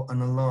or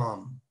an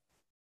alarm.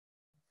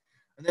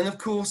 And then, of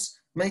course,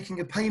 making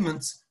a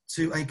payment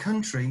to a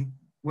country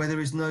where there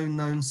is no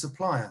known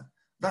supplier,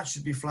 that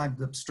should be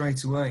flagged up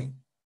straight away.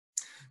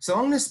 So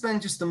I'm going to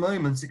spend just a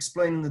moment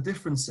explaining the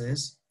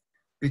differences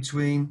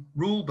between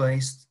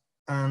rule-based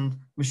and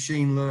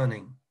machine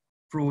learning,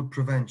 fraud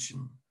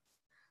prevention.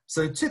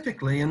 So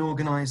typically an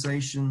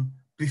organization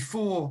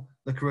before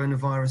the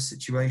coronavirus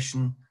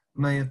situation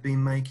may have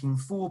been making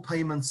 4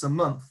 payments a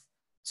month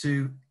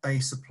to a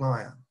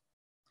supplier.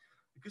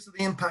 Because of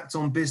the impact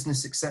on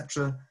business,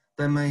 etc.,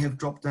 they may have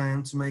dropped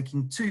down to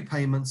making 2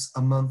 payments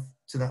a month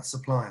to that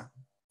supplier.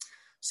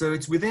 So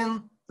it's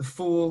within the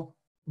 4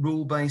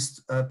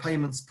 rule-based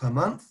payments per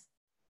month.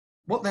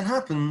 What then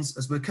happens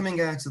as we're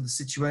coming out of the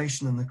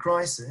situation and the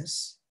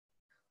crisis,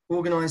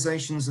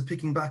 organizations are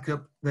picking back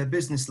up their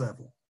business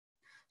level.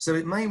 So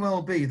it may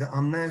well be that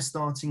I'm now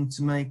starting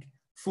to make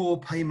 4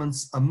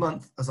 payments a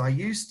month, as I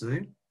used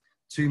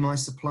to my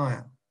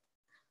supplier.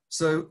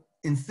 So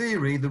in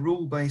theory, the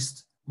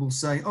rule-based will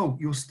say, oh,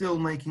 you're still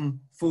making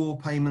 4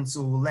 payments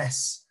or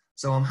less.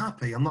 So I'm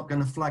happy, I'm not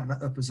going to flag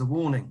that up as a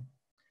warning.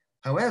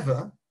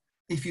 However,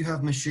 if you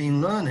have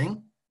machine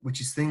learning, which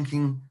is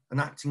thinking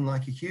and acting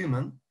like a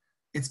human,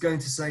 it's going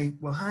to say,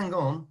 well, hang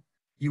on,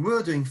 you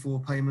were doing 4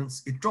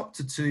 payments, it dropped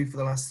to 2 for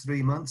the last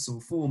 3 months or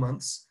 4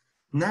 months,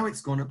 now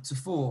it's gone up to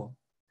 4.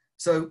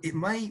 So it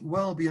may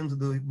well be under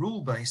the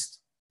rule-based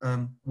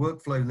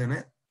workflow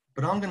limit,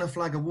 but I'm going to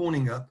flag a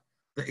warning up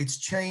that it's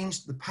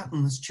changed, the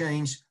pattern has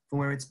changed from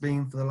where it's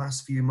been for the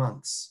last few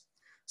months.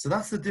 So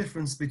that's the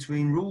difference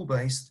between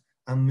rule-based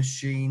and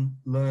machine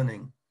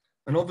learning.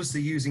 And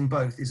obviously using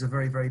both is a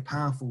very, very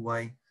powerful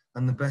way,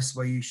 and the best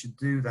way you should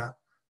do that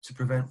to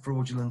prevent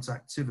fraudulent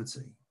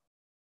activity.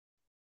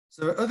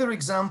 So other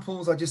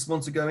examples I just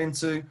want to go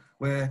into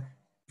where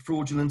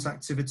fraudulent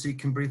activity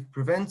can be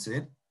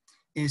prevented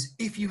is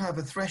if you have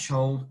a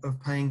threshold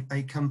of paying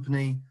a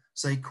company,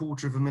 say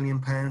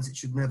 £250,000, it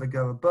should never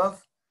go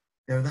above.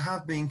 You know, there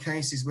have been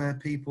cases where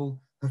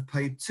people have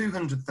paid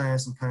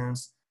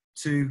 £200,000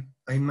 to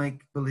a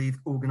make-believe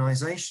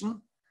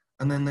organisation,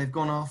 and then they've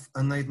gone off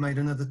and they've made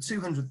another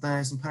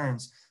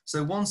 £200,000.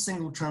 So one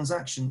single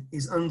transaction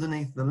is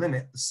underneath the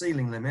limit, the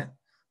ceiling limit,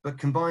 but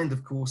combined,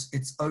 of course,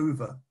 it's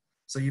over.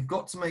 So you've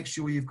got to make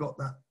sure you've got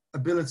that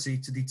ability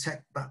to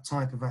detect that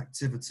type of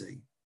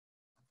activity.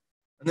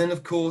 And then,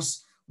 of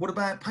course, what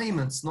about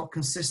payments not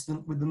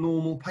consistent with the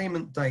normal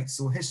payment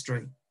dates or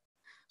history?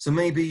 So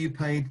maybe you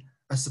paid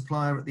a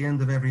supplier at the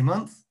end of every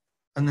month,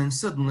 and then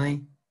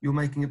suddenly you're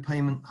making a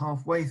payment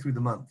halfway through the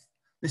month.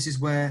 This is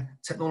where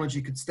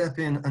technology could step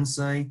in and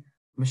say,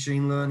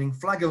 machine learning,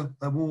 flag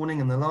a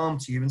warning and alarm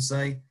to you and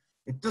say,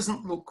 it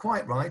doesn't look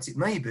quite right, it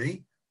may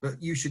be,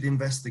 but you should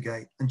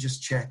investigate and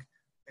just check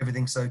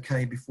everything's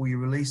okay before you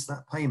release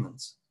that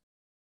payment.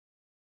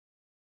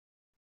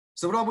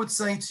 So what I would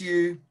say to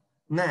you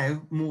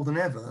now, more than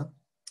ever,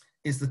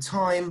 is the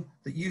time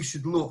that you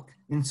should look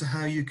into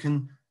how you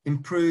can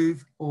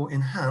improve or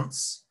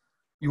enhance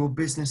your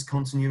business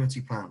continuity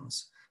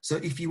plans. So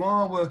if you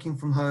are working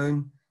from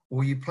home,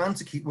 or you plan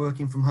to keep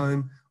working from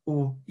home,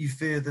 or you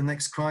fear the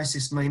next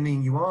crisis may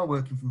mean you are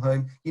working from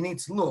home, you need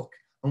to look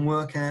and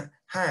work out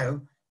how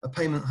a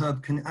payment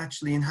hub can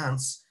actually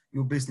enhance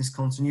your business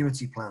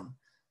continuity plan.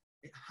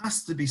 It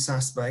has to be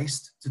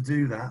SaaS-based to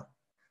do that,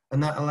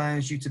 and that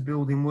allows you to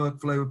build in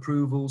workflow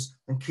approvals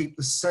and keep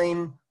the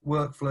same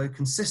workflow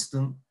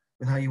consistent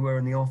with how you were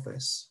in the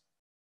office.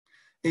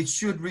 It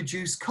should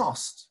reduce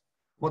cost.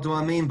 What do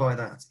I mean by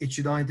that? It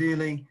should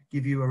ideally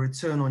give you a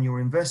return on your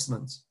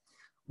investment.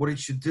 What it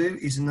should do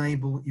is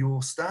enable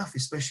your staff,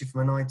 especially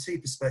from an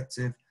IT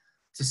perspective,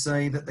 to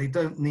say that they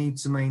don't need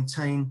to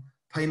maintain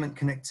payment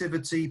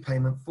connectivity,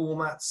 payment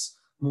formats,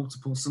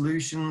 multiple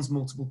solutions,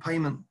 multiple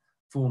payment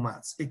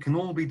formats. It can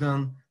all be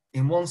done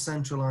in one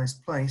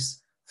centralized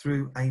place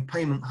through a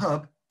payment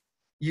hub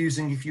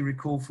using, if you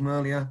recall from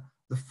earlier,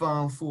 the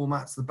file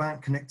formats, the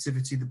bank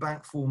connectivity, the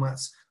bank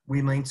formats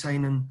we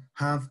maintain and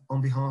have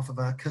on behalf of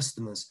our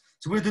customers.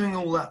 So we're doing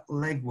all that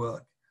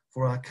legwork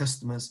for our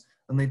customers,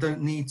 and they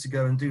don't need to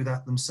go and do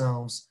that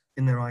themselves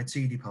in their IT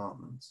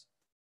department.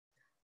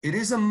 It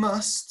is a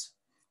must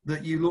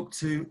that you look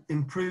to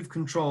improve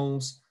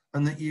controls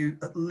and that you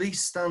at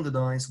least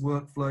standardize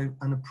workflow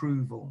and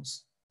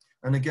approvals.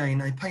 And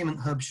again, a payment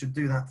hub should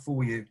do that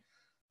for you.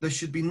 There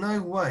should be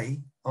no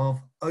way of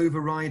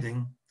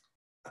overriding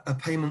a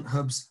payment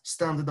hub's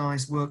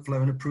standardized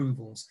workflow and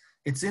approvals.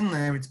 It's in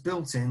there, it's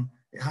built in,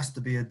 it has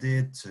to be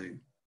adhered to.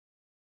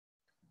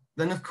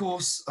 Then, of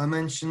course, I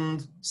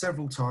mentioned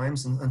several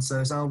times, and so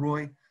has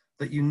Alroy,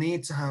 that you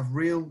need to have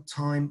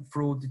real-time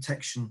fraud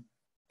detection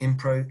in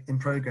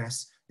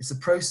progress. It's a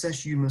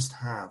process you must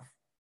have.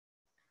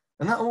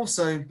 And that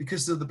also,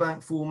 because of the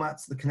bank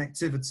formats, the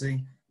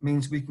connectivity,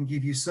 means we can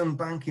give you some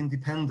bank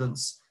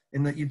independence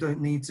in that you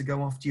don't need to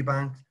go off to your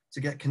bank to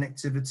get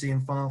connectivity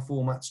and file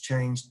formats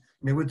changed.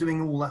 You know, we're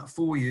doing all that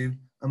for you,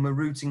 and we're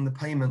routing the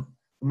payment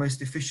the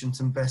most efficient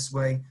and best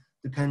way,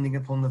 depending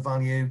upon the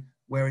value,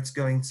 where it's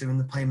going to, and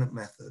the payment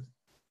method.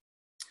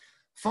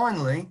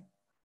 Finally,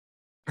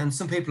 and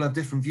some people have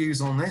different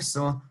views on this,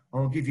 so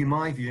I'll give you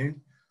my view.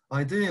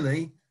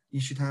 Ideally, you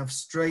should have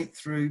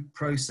straight-through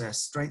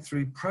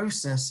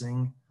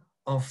processing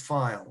of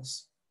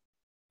files.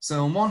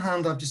 So on one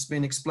hand, I've just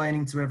been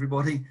explaining to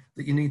everybody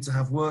that you need to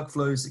have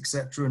workflows,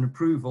 etc., and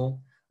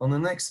approval. On the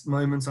next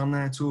moment, I'm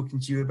now talking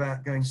to you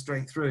about going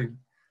straight through.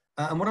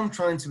 And what I'm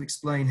trying to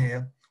explain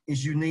here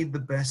is you need the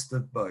best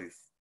of both.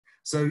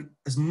 So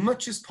as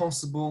much as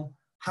possible,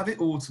 have it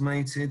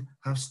automated,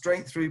 have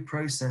straight-through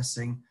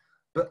processing,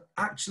 but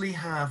actually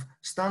have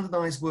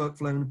standardized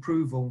workflow and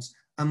approvals,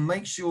 and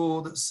make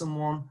sure that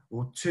someone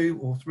or 2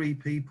 or 3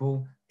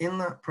 people in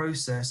that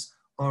process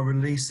are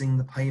releasing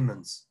the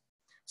payments.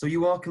 So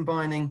you are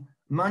combining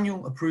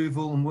manual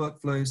approval and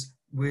workflows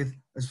with,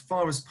 as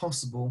far as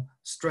possible,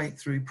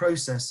 straight-through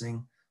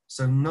processing,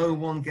 so no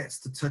one gets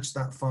to touch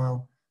that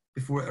file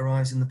before it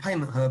arrives in the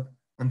payment hub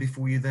and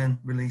before you then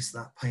release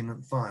that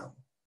payment file.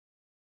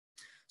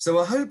 So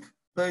I hope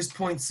those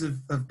points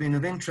have been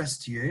of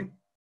interest to you.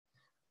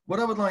 What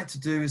I would like to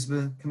do, as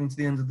we're coming to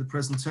the end of the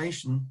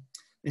presentation,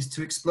 is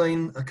to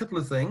explain a couple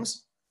of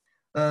things.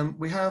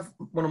 We have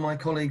one of my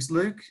colleagues,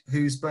 Luke,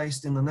 who's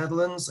based in the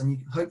Netherlands, and you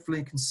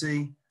hopefully can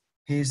see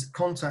his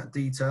contact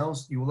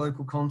details, your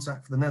local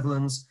contact for the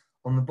Netherlands,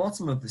 on the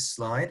bottom of this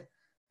slide.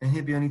 And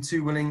he'll be only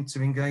too willing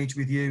to engage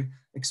with you,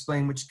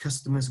 explain which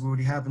customers we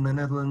already have in the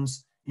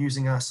Netherlands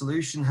using our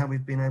solution, how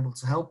we've been able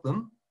to help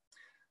them.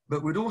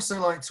 But we'd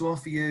also like to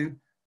offer you,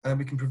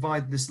 we can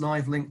provide this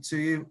live link to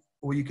you,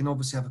 or you can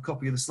obviously have a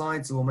copy of the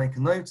slides or make a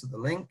note of the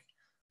link.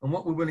 And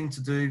what we're willing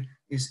to do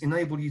is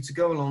enable you to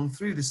go along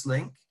through this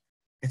link.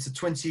 It's a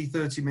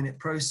 20-30 minute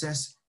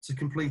process to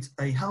complete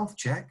a health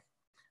check,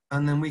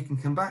 and then we can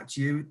come back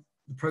to you.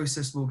 The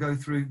process will go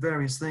through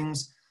various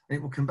things, and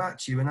it will come back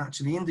to you and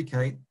actually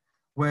indicate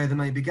where there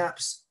may be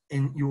gaps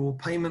in your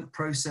payment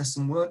process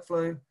and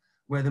workflow,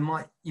 where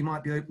you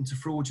might be open to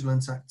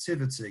fraudulent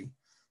activity.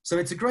 So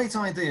it's a great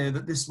idea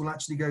that this will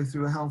actually go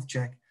through a health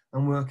check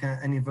and work out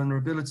any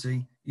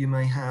vulnerability you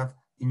may have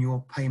in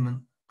your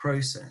payment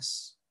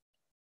process.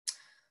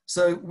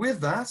 So with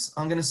that,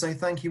 I'm going to say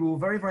thank you all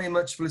very, very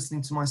much for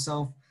listening to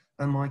myself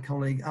and my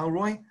colleague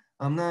Alroy.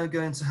 I'm now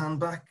going to hand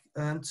back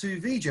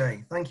to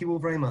VJ. Thank you all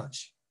very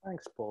much.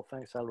 Thanks, Paul.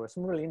 Thanks, Alroy.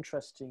 Some really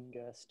interesting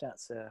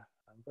stats there,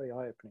 very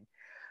eye-opening.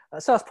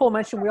 So as Paul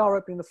mentioned, we are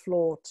opening the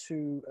floor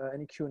to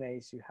any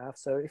Q&As you have.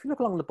 So if you look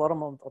along the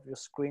bottom of your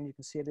screen, you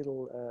can see a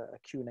little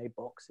Q&A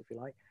box, if you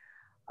like.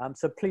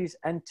 So please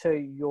enter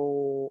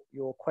your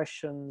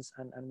questions,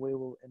 and we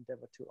will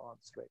endeavor to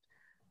answer it.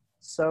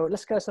 So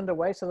let's get us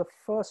underway. So the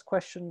first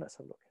question, let's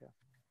have a look here.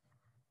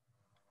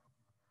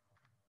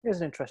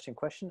 Here's an interesting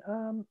question.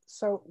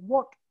 So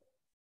what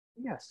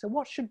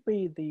should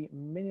be the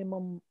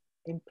minimum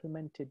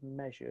implemented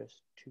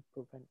measures to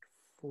prevent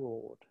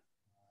fraud?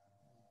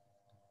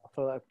 I'll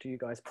throw that up to you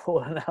guys,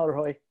 Paul and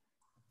Alroy.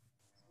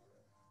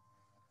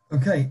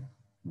 Okay,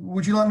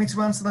 would you like me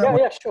to answer that?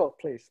 Yeah, sure,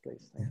 please. Thank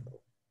you.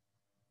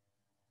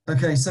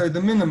 Okay, so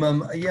the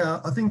minimum, yeah,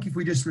 I think if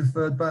we just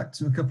referred back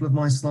to a couple of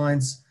my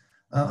slides,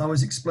 I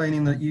was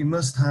explaining that you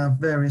must have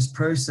various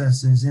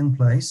processes in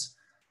place,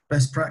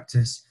 best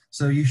practice.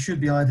 So you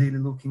should be ideally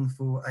looking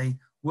for a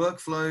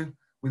workflow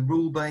with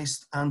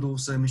rule-based and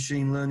also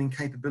machine learning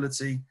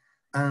capability.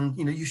 And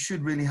you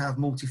should really have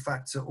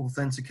multi-factor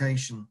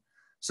authentication.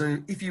 So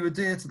if you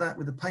adhere to that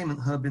with a payment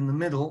hub in the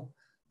middle,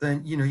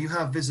 then you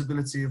have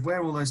visibility of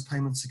where all those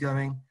payments are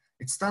going.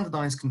 It's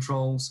standardized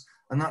controls,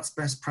 and that's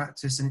best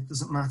practice. And it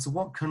doesn't matter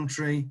what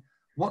country,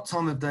 what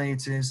time of day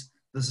it is,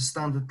 there's a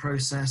standard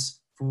process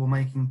for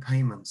making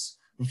payments.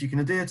 If you can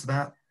adhere to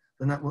that,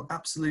 then that will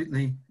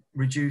absolutely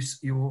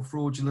reduce your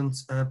fraudulent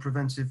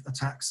preventive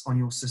attacks on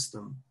your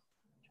system.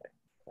 Okay,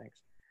 thanks.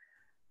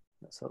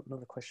 That's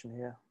another question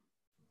here.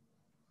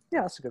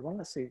 Yeah, that's a good one.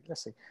 Let's see.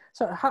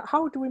 So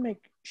how do we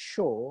make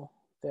sure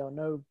there are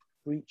no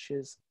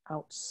breaches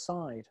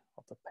outside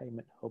of the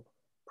payment hub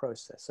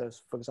process? So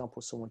for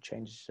example, someone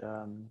changes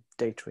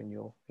data in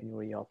your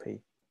ERP.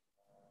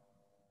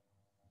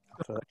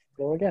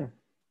 Or again.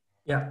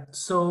 Yeah,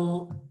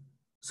 so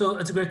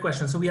it's a great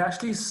question. So we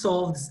actually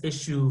solved this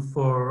issue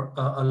for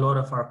a lot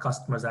of our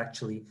customers,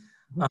 actually.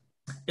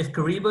 If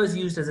Kyriba is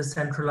used as a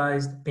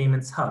centralized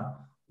payments hub,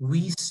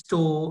 we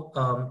store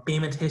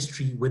payment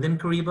history within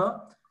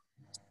Kyriba.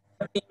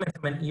 Payment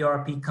from an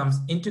ERP comes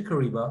into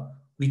Kyriba,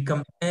 we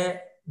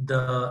compare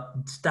the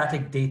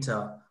static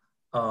data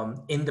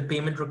in the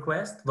payment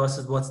request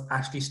versus what's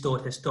actually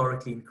stored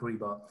historically in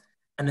Kyriba.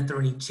 And if there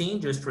are any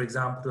changes, for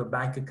example, to a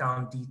bank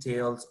account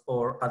details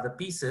or other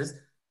pieces,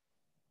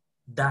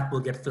 that will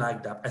get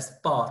flagged up as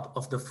part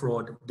of the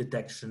fraud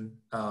detection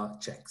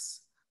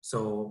checks.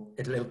 So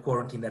it'll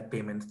quarantine that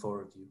payment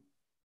for review.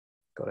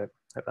 Got it.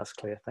 That's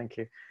clear. Thank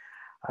you.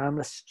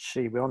 Let's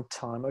see, we're on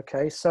time.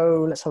 Okay,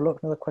 so let's have a look.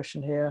 Another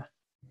question here.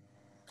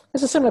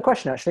 It's a similar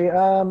question, actually.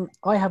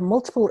 I have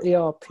multiple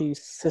ERP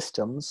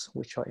systems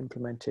which are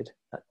implemented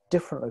at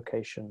different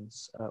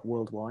locations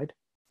worldwide.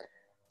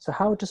 So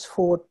how does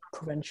fraud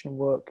prevention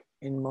work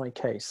in my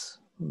case?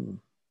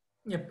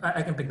 Yep,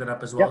 I can pick that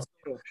up as well.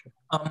 Yep,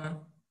 sure.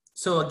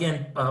 So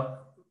again,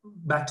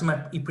 back to my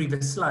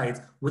previous slides,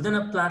 within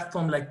a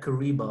platform like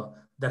Kyriba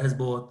that has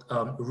both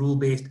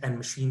rule-based and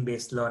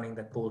machine-based learning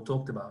that Paul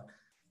talked about,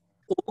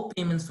 all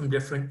payments from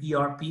different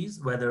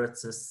ERPs, whether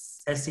it's a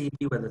SAP,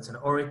 whether it's an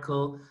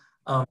Oracle,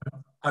 are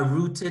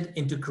routed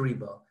into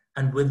Kyriba.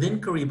 And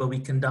within Kyriba, we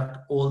conduct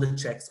all the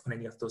checks on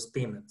any of those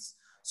payments.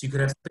 So you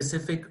could have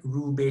specific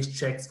rule-based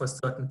checks for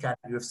certain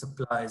category of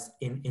supplies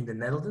in the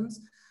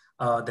Netherlands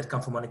that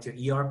come from one of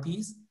your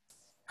ERPs.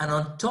 And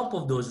on top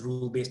of those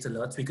rule-based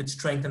alerts, we could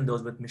strengthen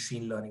those with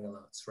machine learning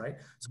alerts, right?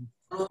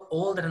 So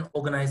all that an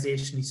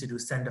organization needs to do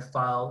is send a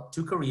file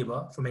to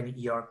Kyriba from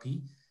any ERP,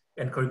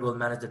 and Kyriba will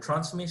manage the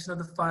transformation of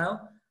the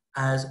file,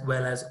 as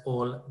well as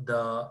all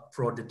the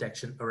fraud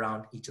detection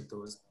around each of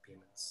those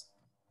payments.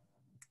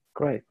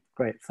 Great,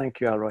 great.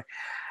 Thank you, Alroy.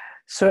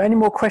 So any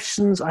more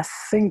questions? I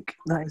think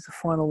that is the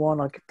final one.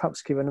 I could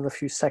perhaps give another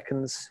few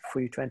seconds for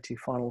you to enter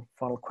final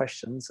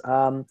questions.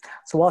 So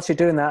whilst you're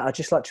doing that, I'd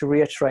just like to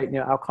reiterate,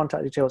 our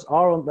contact details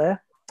are on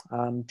there.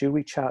 Do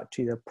reach out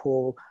to either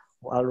Paul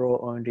or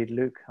Alroy or indeed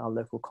Luke, our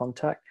local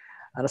contact.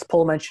 And as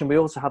Paul mentioned, we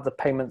also have the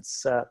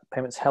payments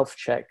health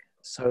check.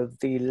 So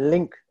the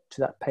link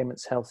to that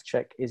payments health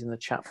check is in the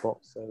chat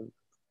box. So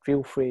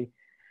feel free,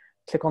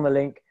 click on the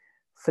link,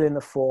 fill in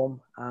the form,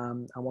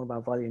 and one of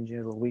our value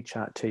engineers will reach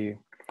out to you.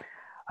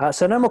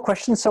 So no more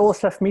questions. So all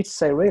that's left for me to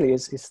say really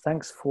is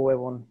thanks for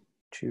everyone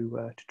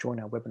to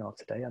join our webinar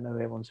today. I know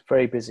everyone's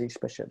very busy,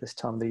 especially at this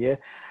time of the year.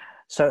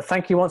 So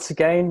thank you once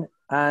again,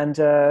 and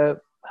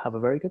have a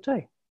very good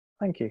day.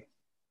 Thank you.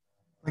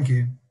 Thank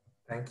you.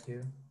 Thank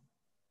you.